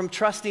off from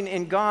trusting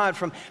in God,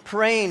 from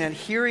praying and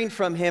hearing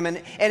from him and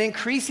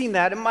increasing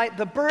that. And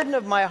the burden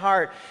of my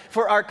heart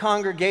for our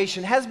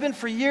congregation has been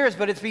for years,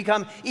 but it's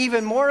become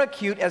even more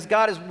acute as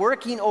God is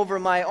working over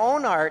my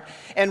own heart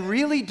and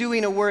really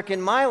doing a work in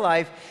my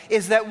life,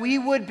 is that we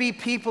would be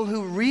people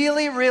who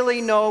really,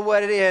 really know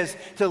what it is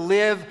to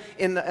live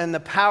in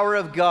the power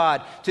of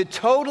God, to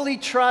totally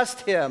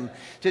trust him,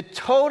 to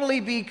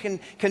totally be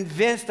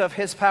convinced of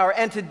his power,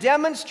 and to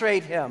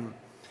demonstrate him.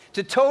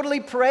 To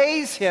totally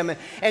praise him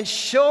and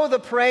show the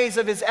praise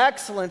of his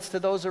excellence to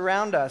those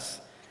around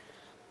us.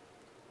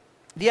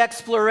 The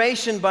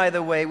exploration, by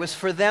the way, was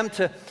for them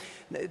to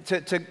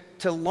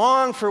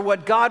long for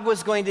what God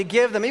was going to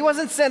give them. He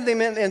wasn't sending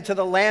them into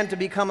the land to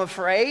become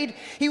afraid.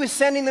 He was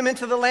sending them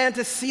into the land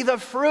to see the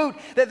fruit,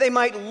 that they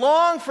might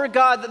long for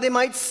God, that they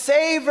might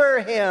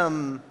savor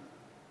him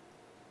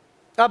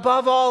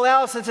above all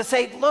else, and to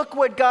say, look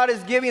what God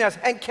is giving us.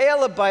 And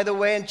Caleb, by the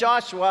way, and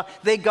Joshua,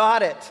 they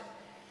got it.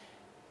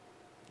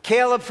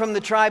 Caleb from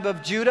the tribe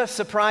of Judah,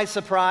 surprise,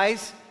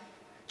 surprise.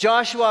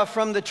 Joshua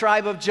from the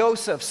tribe of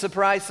Joseph,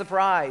 surprise,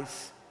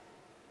 surprise.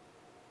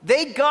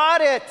 They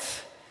got it.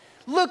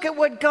 Look at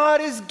what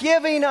God is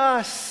giving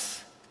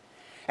us.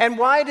 And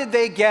why did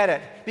they get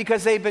it?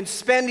 Because they've been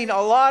spending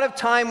a lot of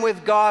time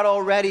with God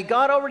already.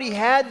 God already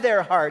had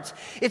their hearts.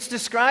 It's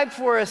described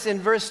for us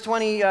in verse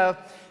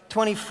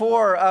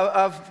 24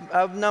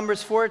 of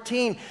Numbers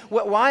 14.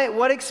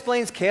 What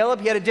explains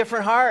Caleb? He had a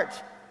different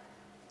heart.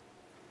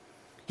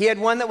 He had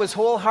one that was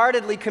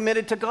wholeheartedly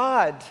committed to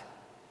God.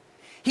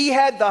 He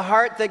had the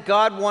heart that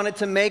God wanted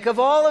to make of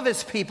all of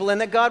his people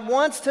and that God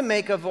wants to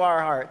make of our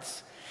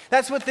hearts.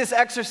 That's what this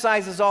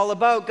exercise is all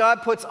about.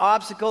 God puts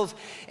obstacles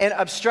and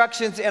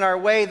obstructions in our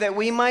way that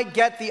we might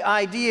get the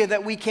idea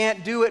that we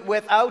can't do it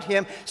without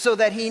him, so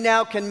that he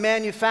now can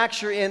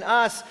manufacture in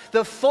us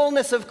the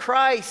fullness of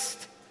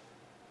Christ.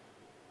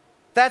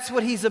 That's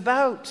what he's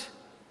about.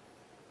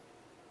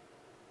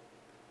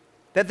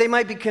 That they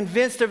might be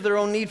convinced of their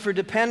own need for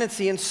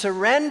dependency and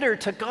surrender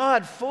to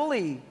God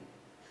fully.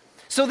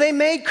 So they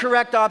made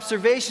correct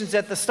observations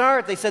at the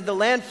start. They said the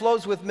land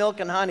flows with milk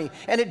and honey,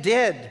 and it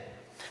did.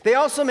 They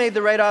also made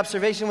the right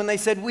observation when they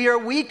said we are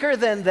weaker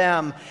than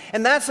them.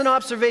 And that's an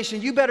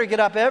observation you better get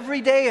up every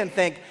day and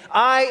think,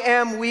 I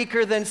am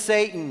weaker than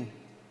Satan.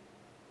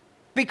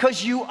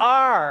 Because you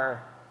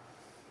are.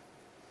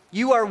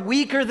 You are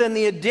weaker than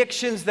the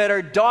addictions that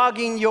are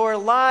dogging your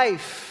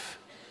life.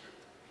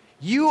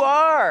 You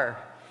are.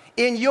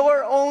 In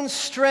your own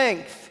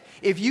strength,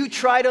 if you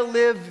try to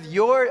live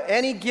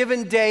any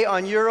given day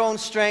on your own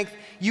strength,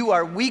 you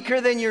are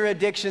weaker than your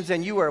addictions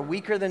and you are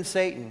weaker than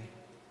Satan.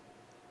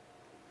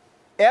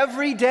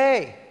 Every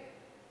day.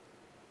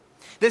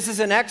 This is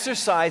an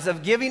exercise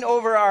of giving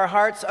over our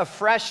hearts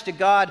afresh to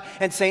God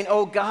and saying,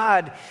 oh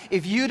God,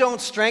 if you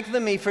don't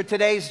strengthen me for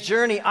today's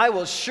journey, I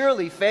will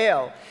surely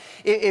fail.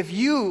 If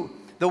you,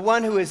 the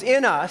one who is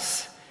in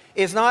us,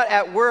 is not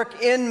at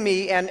work in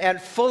me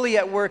and fully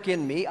at work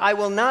in me, I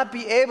will not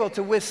be able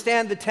to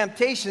withstand the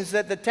temptations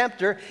that the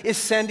tempter is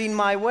sending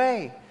my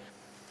way.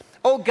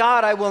 Oh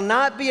God, I will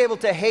not be able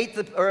to hate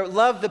or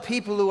love the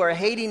people who are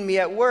hating me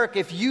at work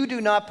if you do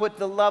not put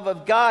the love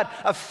of God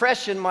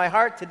afresh in my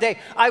heart today.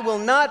 I will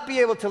not be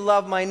able to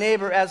love my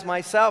neighbor as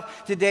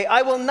myself today.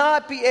 I will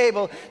not be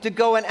able to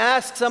go and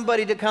ask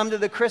somebody to come to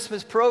the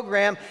Christmas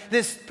program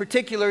this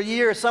particular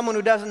year, someone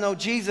who doesn't know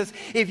Jesus,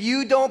 if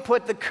you don't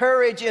put the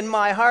courage in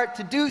my heart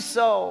to do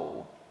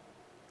so.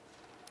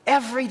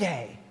 Every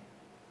day.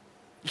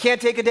 You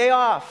can't take a day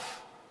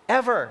off,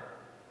 ever.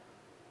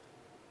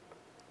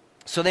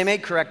 So they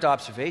made correct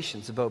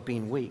observations about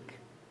being weak.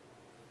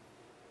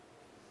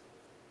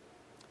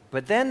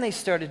 But then they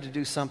started to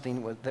do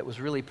something that was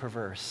really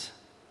perverse.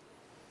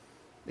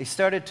 They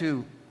started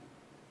to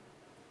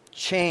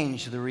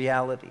change the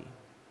reality.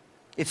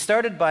 It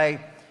started by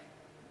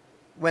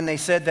when they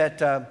said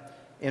that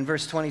in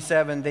verse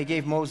 27, they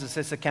gave Moses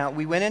this account,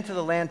 "We went into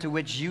the land to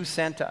which you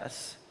sent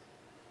us."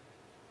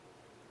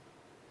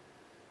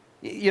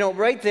 You know,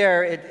 right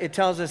there it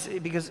tells us,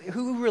 because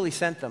who really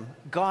sent them?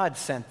 God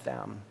sent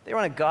them. They were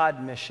on a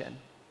God mission.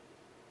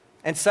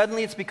 And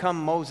suddenly it's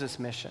become Moses'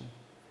 mission.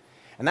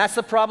 And that's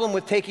the problem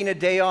with taking a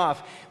day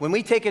off. When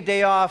we take a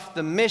day off,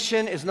 the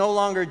mission is no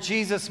longer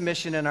Jesus'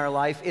 mission in our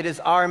life, it is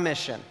our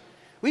mission.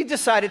 We've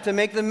decided to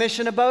make the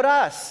mission about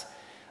us.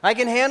 I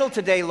can handle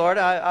today, Lord.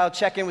 I'll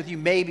check in with you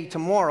maybe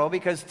tomorrow,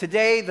 because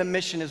today the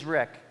mission is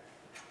Rick,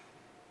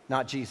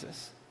 not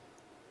Jesus.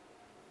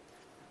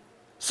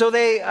 So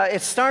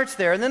it starts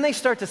there, and then they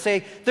start to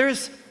say,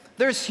 there's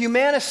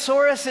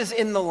humanosauruses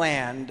in the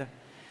land.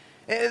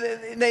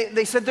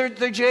 They said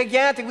they're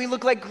gigantic. We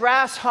look like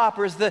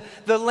grasshoppers.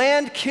 The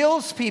land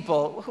kills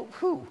people.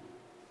 Who?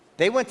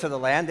 They went to the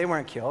land. They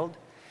weren't killed.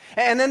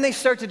 And then they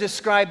start to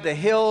describe the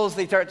hills.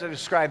 They start to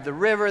describe the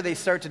river. They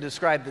start to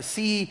describe the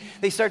sea.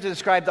 They start to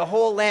describe the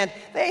whole land.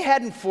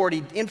 In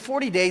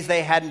 40 days,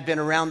 they hadn't been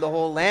around the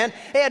whole land.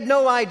 They had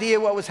no idea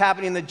what was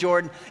happening in the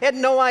Jordan. They had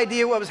no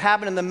idea what was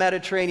happening in the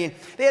Mediterranean.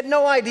 They had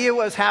no idea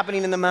what was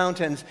happening in the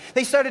mountains.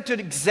 They started to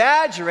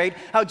exaggerate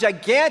how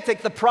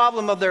gigantic the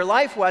problem of their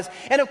life was.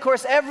 And of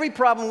course, every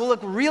problem will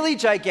look really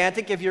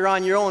gigantic if you're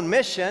on your own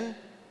mission.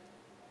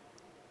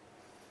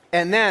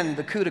 And then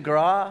the coup de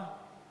grace.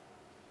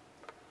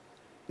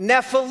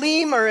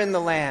 Nephilim are in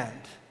the land.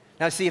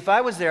 Now, see, if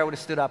I was there, I would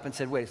have stood up and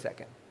said, wait a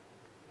second.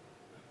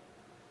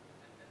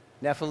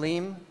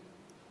 Nephilim?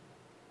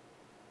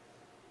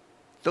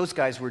 Those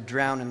guys were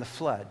drowned in the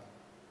flood.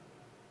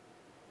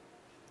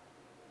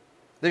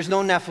 There's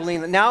no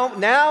Nephilim.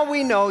 Now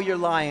we know you're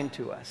lying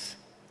to us.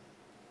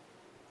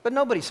 But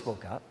nobody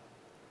spoke up.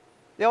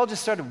 They all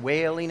just started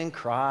wailing and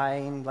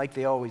crying like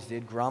they always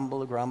did.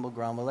 Grumble, grumble,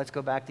 grumble. Let's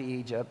go back to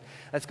Egypt.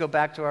 Let's go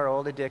back to our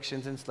old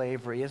addictions and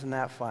slavery. Isn't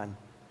that fun?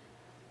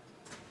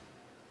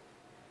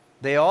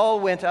 They all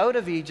went out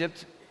of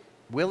Egypt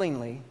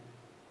willingly.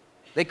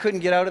 They couldn't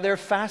get out of there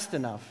fast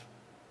enough.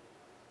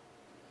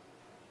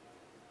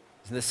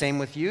 Is it the same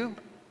with you?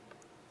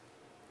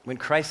 When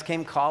Christ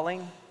came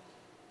calling,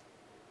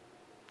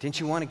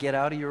 didn't you want to get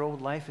out of your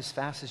old life as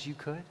fast as you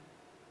could?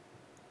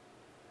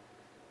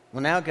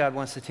 Well, now God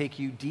wants to take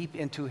you deep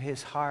into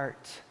his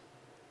heart.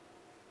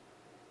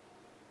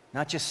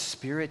 Not just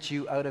spirit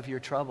you out of your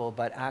trouble,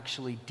 but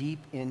actually deep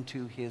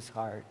into his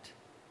heart.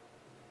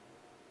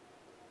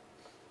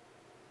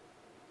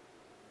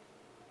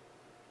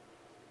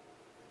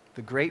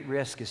 The great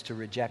risk is to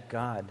reject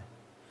God.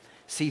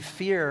 See,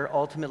 fear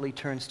ultimately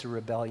turns to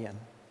rebellion.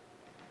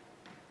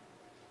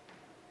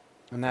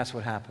 And that's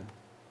what happened.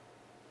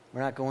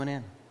 We're not going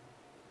in.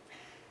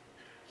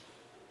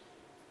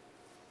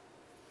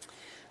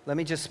 Let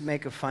me just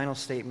make a final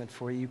statement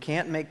for you. You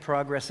can't make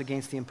progress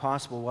against the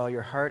impossible while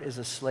your heart is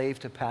a slave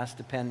to past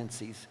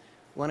dependencies.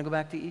 You want to go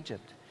back to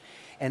Egypt?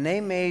 And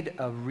they made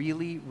a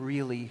really,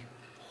 really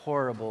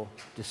horrible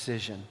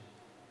decision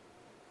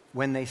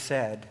when they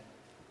said,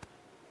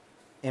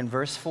 in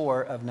verse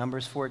 4 of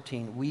Numbers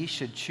 14, we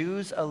should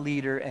choose a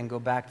leader and go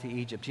back to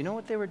Egypt. Do you know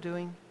what they were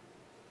doing?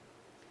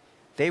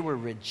 They were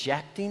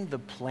rejecting the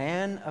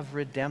plan of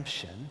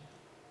redemption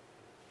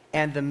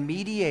and the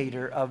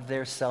mediator of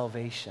their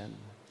salvation.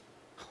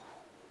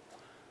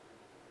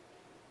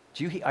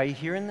 Are you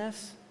hearing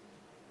this?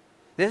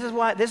 This is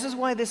why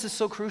this is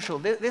so crucial.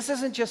 This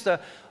isn't just it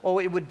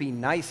would be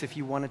nice if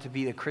you wanted to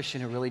be a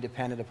Christian who really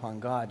depended upon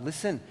God.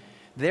 Listen,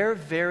 their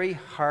very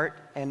heart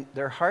and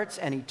their hearts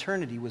and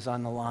eternity was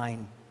on the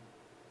line.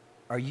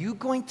 Are you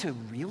going to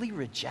really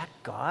reject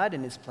God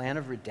and his plan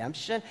of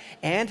redemption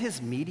and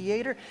his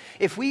mediator?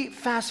 If we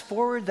fast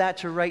forward that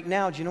to right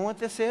now, do you know what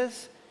this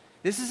is?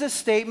 This is a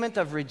statement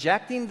of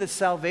rejecting the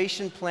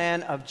salvation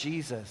plan of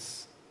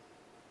Jesus.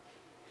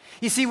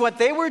 You see, what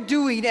they were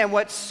doing and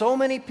what so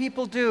many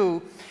people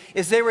do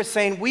is they were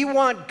saying, we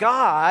want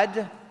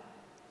God,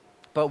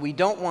 but we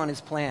don't want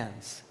his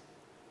plans.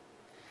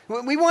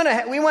 We want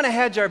to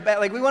hedge our bet.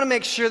 Like, we want to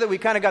make sure that we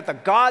kind of got the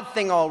God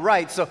thing all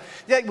right. So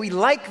that we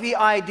like the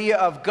idea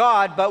of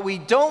God, but we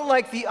don't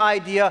like the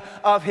idea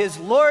of his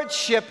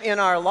lordship in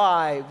our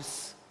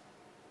lives.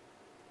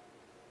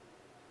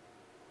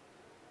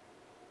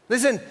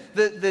 Listen,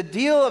 the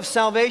deal of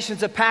salvation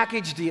is a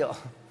package deal.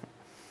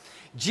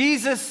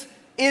 Jesus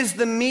is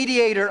the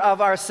mediator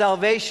of our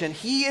salvation.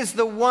 He is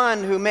the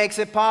one who makes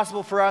it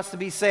possible for us to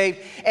be saved,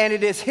 and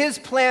it is his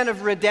plan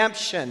of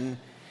redemption.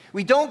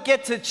 We don't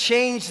get to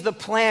change the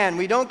plan.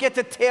 We don't get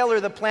to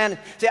tailor the plan.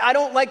 Say, I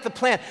don't like the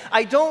plan.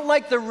 I don't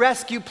like the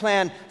rescue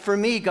plan for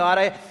me,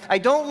 God. I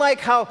don't like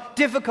how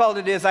difficult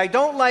it is. I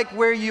don't like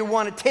where you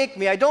want to take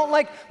me. I don't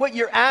like what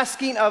you're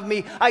asking of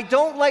me. I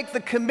don't like the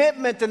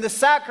commitment and the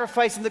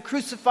sacrifice and the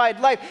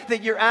crucified life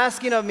that you're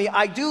asking of me.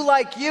 I do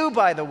like you,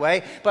 by the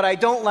way, but I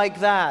don't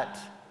like that.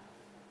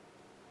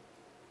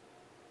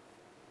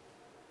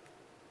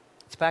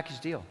 It's a package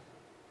deal.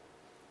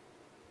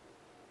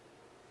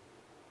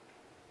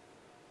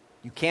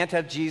 You can't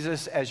have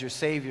Jesus as your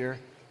Savior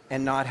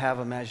and not have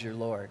him as your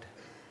Lord.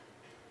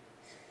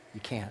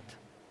 You can't.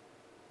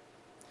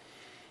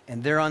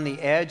 And they're on the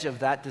edge of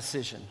that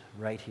decision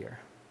right here.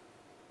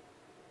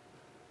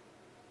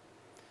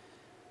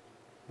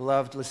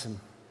 Beloved,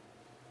 listen.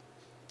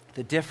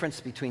 The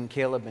difference between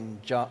Caleb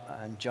and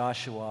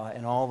Joshua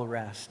and all the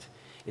rest,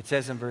 it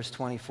says in verse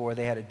 24,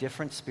 they had a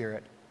different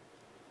spirit.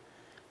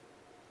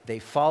 They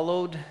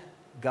followed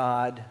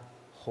God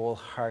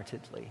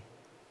wholeheartedly.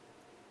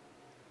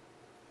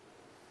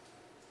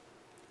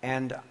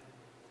 And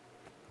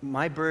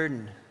my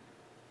burden,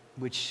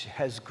 which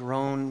has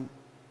grown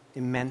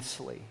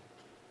immensely,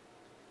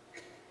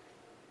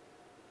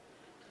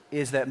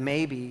 is that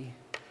maybe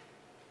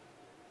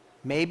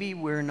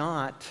we're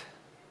not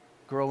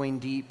growing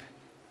deep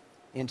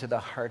into the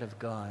heart of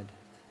God,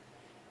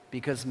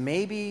 because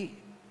maybe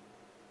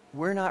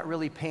we're not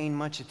really paying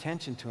much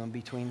attention to Him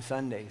between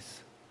Sundays.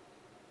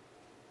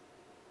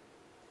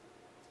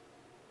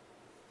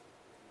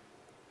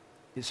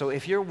 So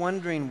if you're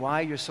wondering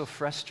why you're so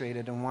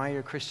frustrated and why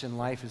your Christian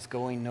life is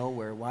going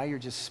nowhere, why you're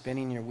just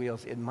spinning your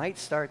wheels, it might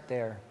start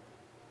there.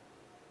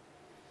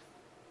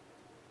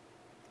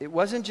 It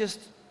wasn't just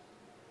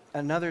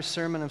another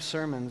sermon of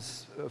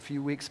sermons a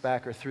few weeks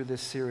back or through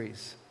this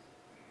series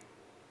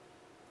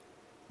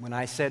when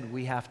I said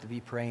we have to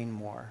be praying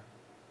more.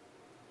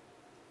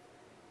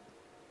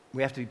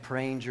 We have to be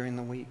praying during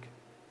the week.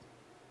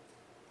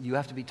 You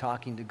have to be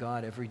talking to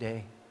God every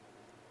day.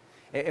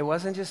 It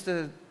wasn't just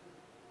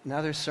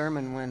another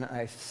sermon when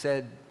I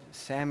said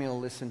Samuel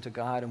listened to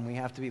God and we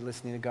have to be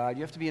listening to God.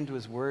 You have to be into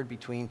His Word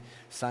between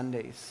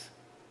Sundays.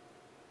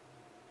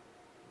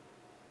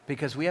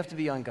 Because we have to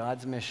be on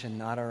God's mission,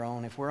 not our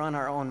own. If we're on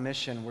our own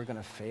mission, we're going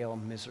to fail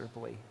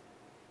miserably.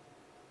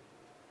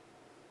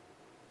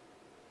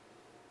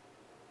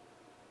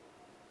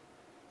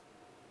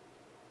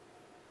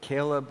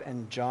 Caleb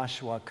and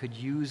Joshua could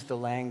use the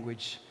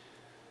language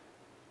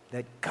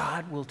that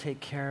God will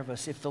take care of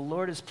us. If the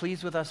Lord is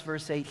pleased with us,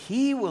 verse 8,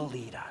 He will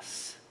lead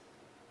us.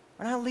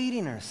 We're not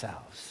leading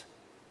ourselves.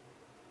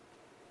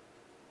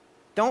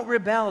 Don't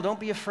rebel. Don't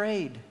be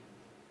afraid.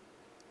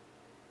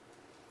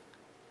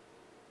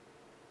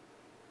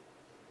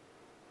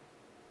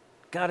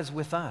 God is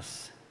with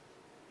us.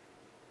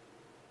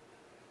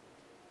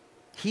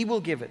 He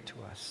will give it to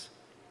us.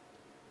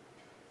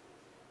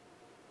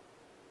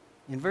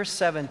 In verse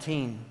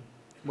 17,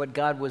 what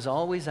God was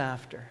always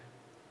after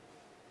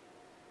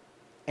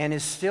and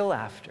is still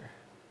after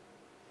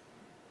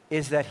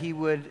is that He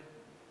would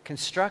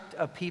construct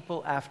a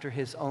people after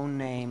His own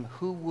name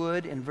who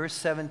would, in verse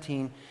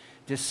 17,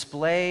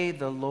 display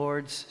the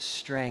Lord's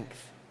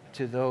strength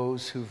to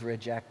those who've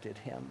rejected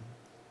Him.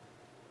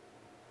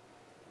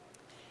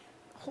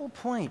 The whole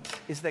point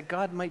is that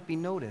God might be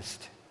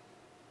noticed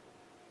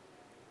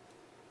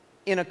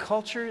in a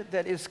culture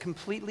that is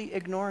completely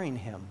ignoring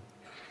Him.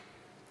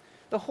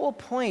 The whole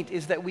point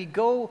is that we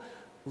go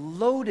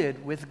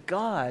loaded with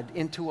God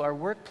into our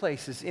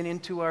workplaces and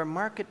into our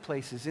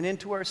marketplaces and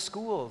into our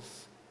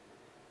schools,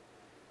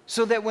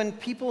 so that when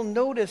people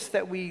notice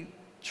that we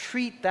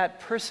treat that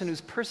person who's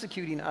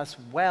persecuting us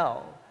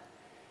well,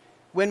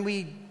 when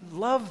we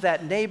love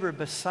that neighbor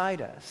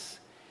beside us,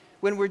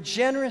 when we're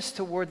generous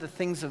toward the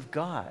things of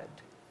God,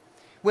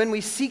 when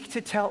we seek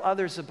to tell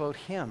others about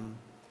Him,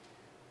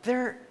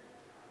 they're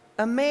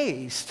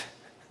amazed.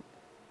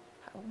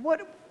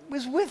 What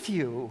was with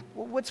you?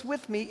 Well, what's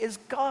with me is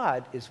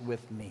God is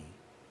with me.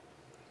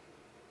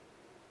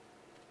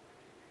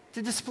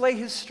 To display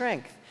His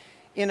strength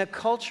in a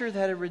culture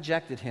that had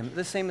rejected Him,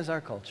 the same as our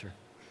culture.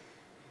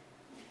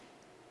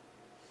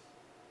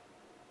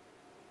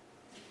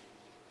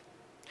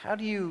 How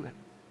do you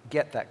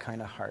get that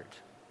kind of heart?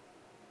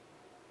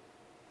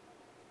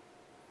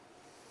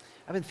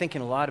 I've been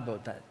thinking a lot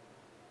about that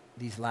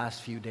these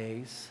last few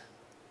days.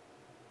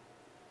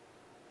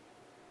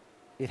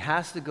 It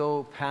has to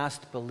go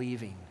past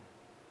believing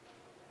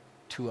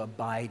to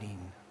abiding.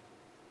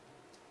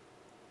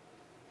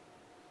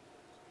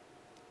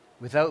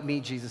 Without me,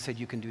 Jesus said,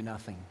 you can do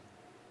nothing.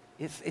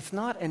 It's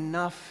not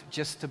enough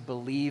just to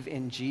believe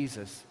in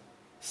Jesus.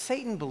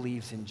 Satan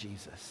believes in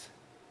Jesus,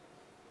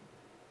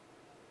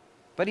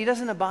 but he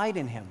doesn't abide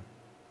in Him.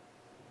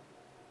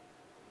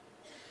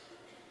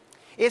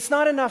 It's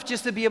not enough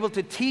just to be able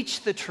to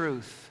teach the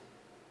truth,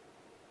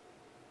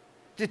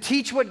 to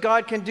teach what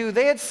God can do.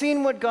 They had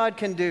seen what God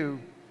can do.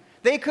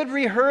 They could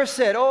rehearse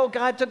it. Oh,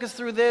 God took us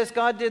through this.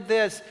 God did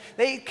this.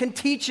 They can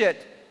teach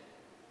it.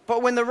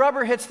 But when the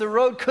rubber hits the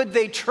road, could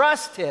they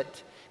trust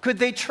it? Could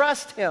they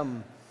trust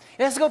Him?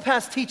 It has to go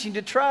past teaching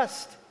to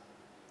trust.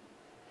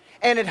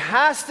 And it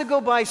has to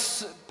go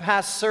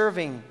past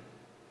serving.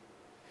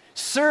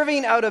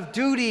 Serving out of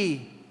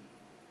duty,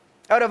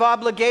 out of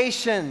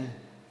obligation,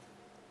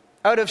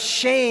 out of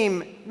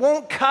shame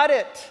won't cut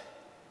it.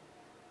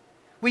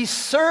 We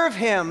serve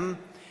Him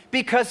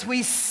because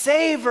we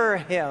savor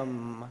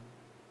Him.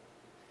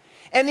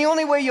 And the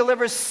only way you'll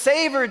ever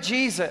savor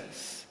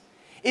Jesus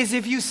is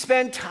if you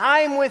spend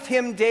time with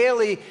Him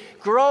daily,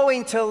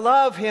 growing to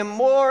love Him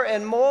more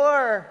and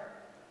more.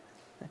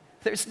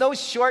 There's no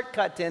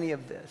shortcut to any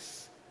of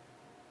this.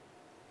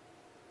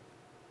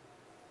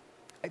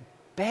 I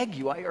beg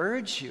you, I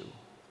urge you,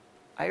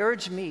 I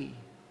urge me,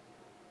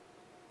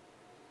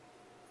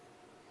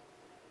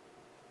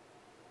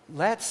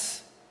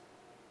 let's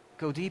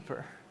go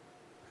deeper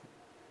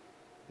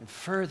and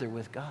further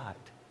with God.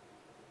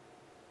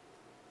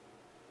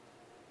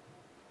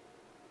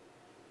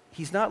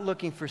 He's not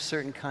looking for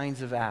certain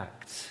kinds of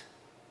acts.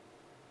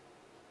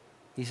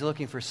 He's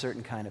looking for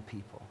certain kind of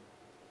people.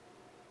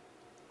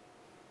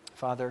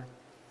 Father,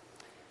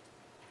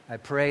 I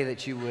pray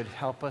that you would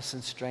help us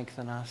and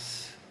strengthen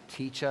us,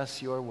 teach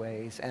us your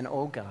ways, and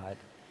oh God,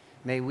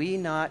 may we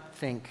not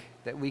think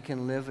that we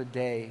can live a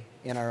day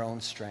in our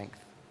own strength.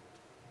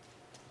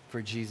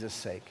 For Jesus'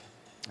 sake,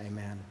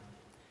 amen.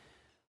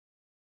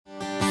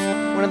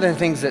 One of the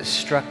things that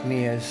struck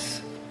me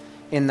is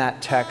in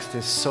that text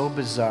is so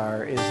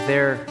bizarre is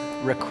their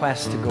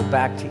request to go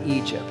back to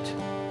Egypt.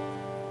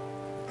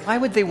 Why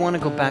would they want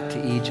to go back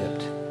to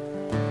Egypt?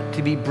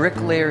 To be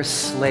bricklayers'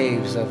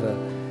 slaves of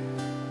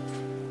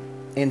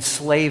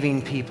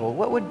enslaving people.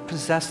 What would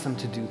possess them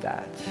to do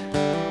that?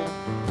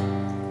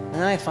 And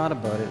then I thought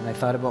about it, and I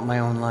thought about my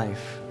own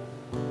life.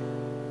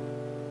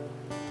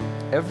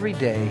 Every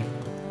day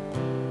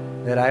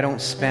that I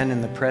don't spend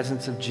in the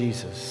presence of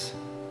Jesus,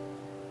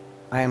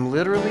 I am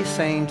literally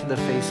saying to the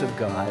face of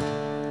God,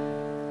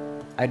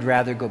 I'd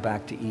rather go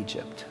back to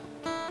Egypt.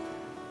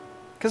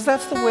 Because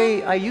that's the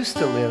way I used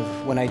to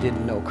live when I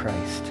didn't know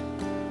Christ.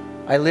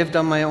 I lived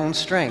on my own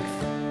strength,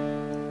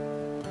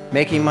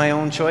 making my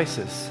own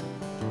choices,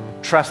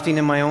 trusting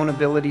in my own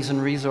abilities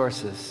and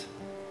resources.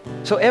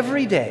 So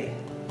every day,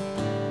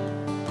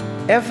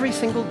 every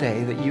single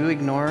day that you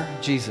ignore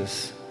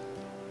Jesus,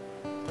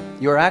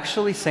 you're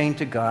actually saying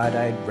to God,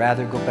 I'd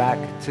rather go back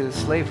to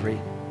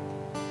slavery.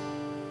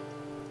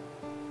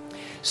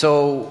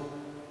 So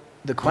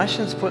the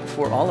question's put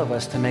for all of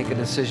us to make a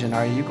decision.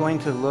 Are you going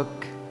to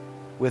look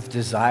with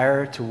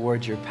desire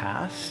towards your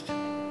past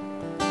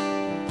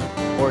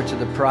or to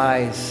the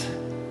prize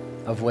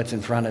of what's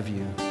in front of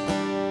you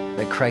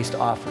that Christ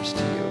offers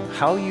to you?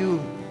 How you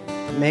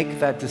make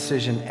that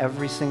decision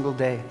every single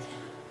day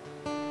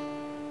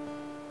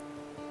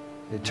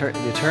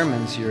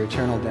determines your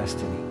eternal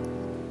destiny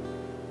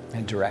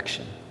and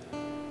direction.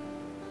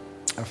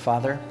 Our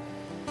Father,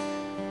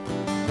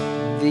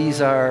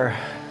 these are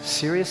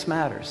serious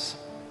matters,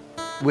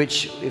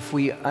 which if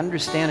we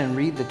understand and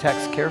read the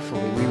text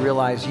carefully, we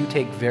realize you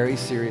take very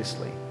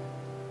seriously.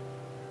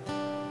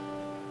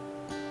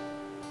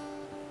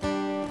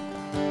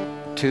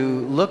 To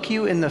look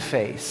you in the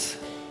face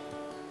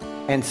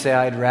and say,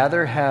 I'd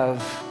rather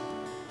have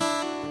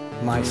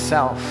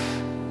myself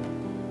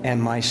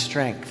and my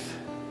strength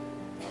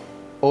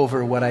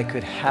over what I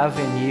could have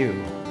in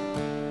you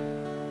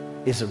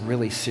is a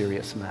really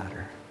serious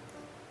matter.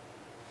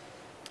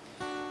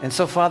 And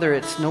so, Father,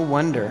 it's no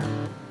wonder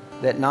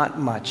that not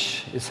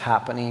much is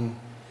happening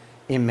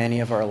in many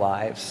of our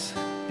lives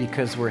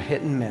because we're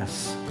hit and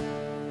miss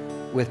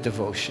with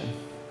devotion.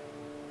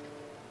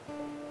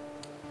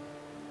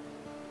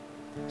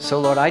 So,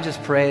 Lord, I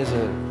just pray as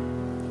a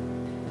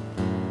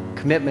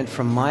commitment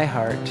from my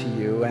heart to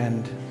you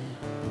and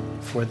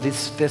for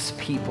this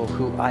people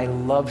who I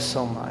love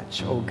so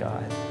much, oh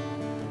God,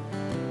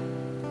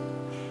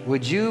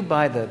 would you,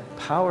 by the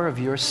power of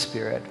your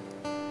Spirit,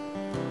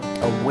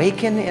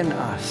 awaken in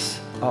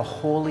us a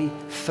holy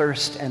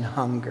thirst and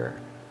hunger,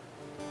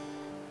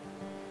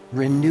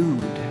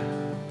 renewed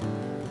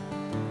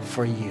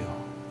for you,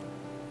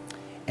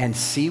 and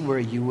see where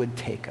you would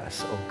take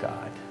us, oh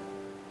God.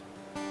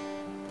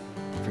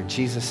 For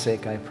Jesus'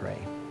 sake I pray.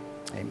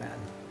 Amen.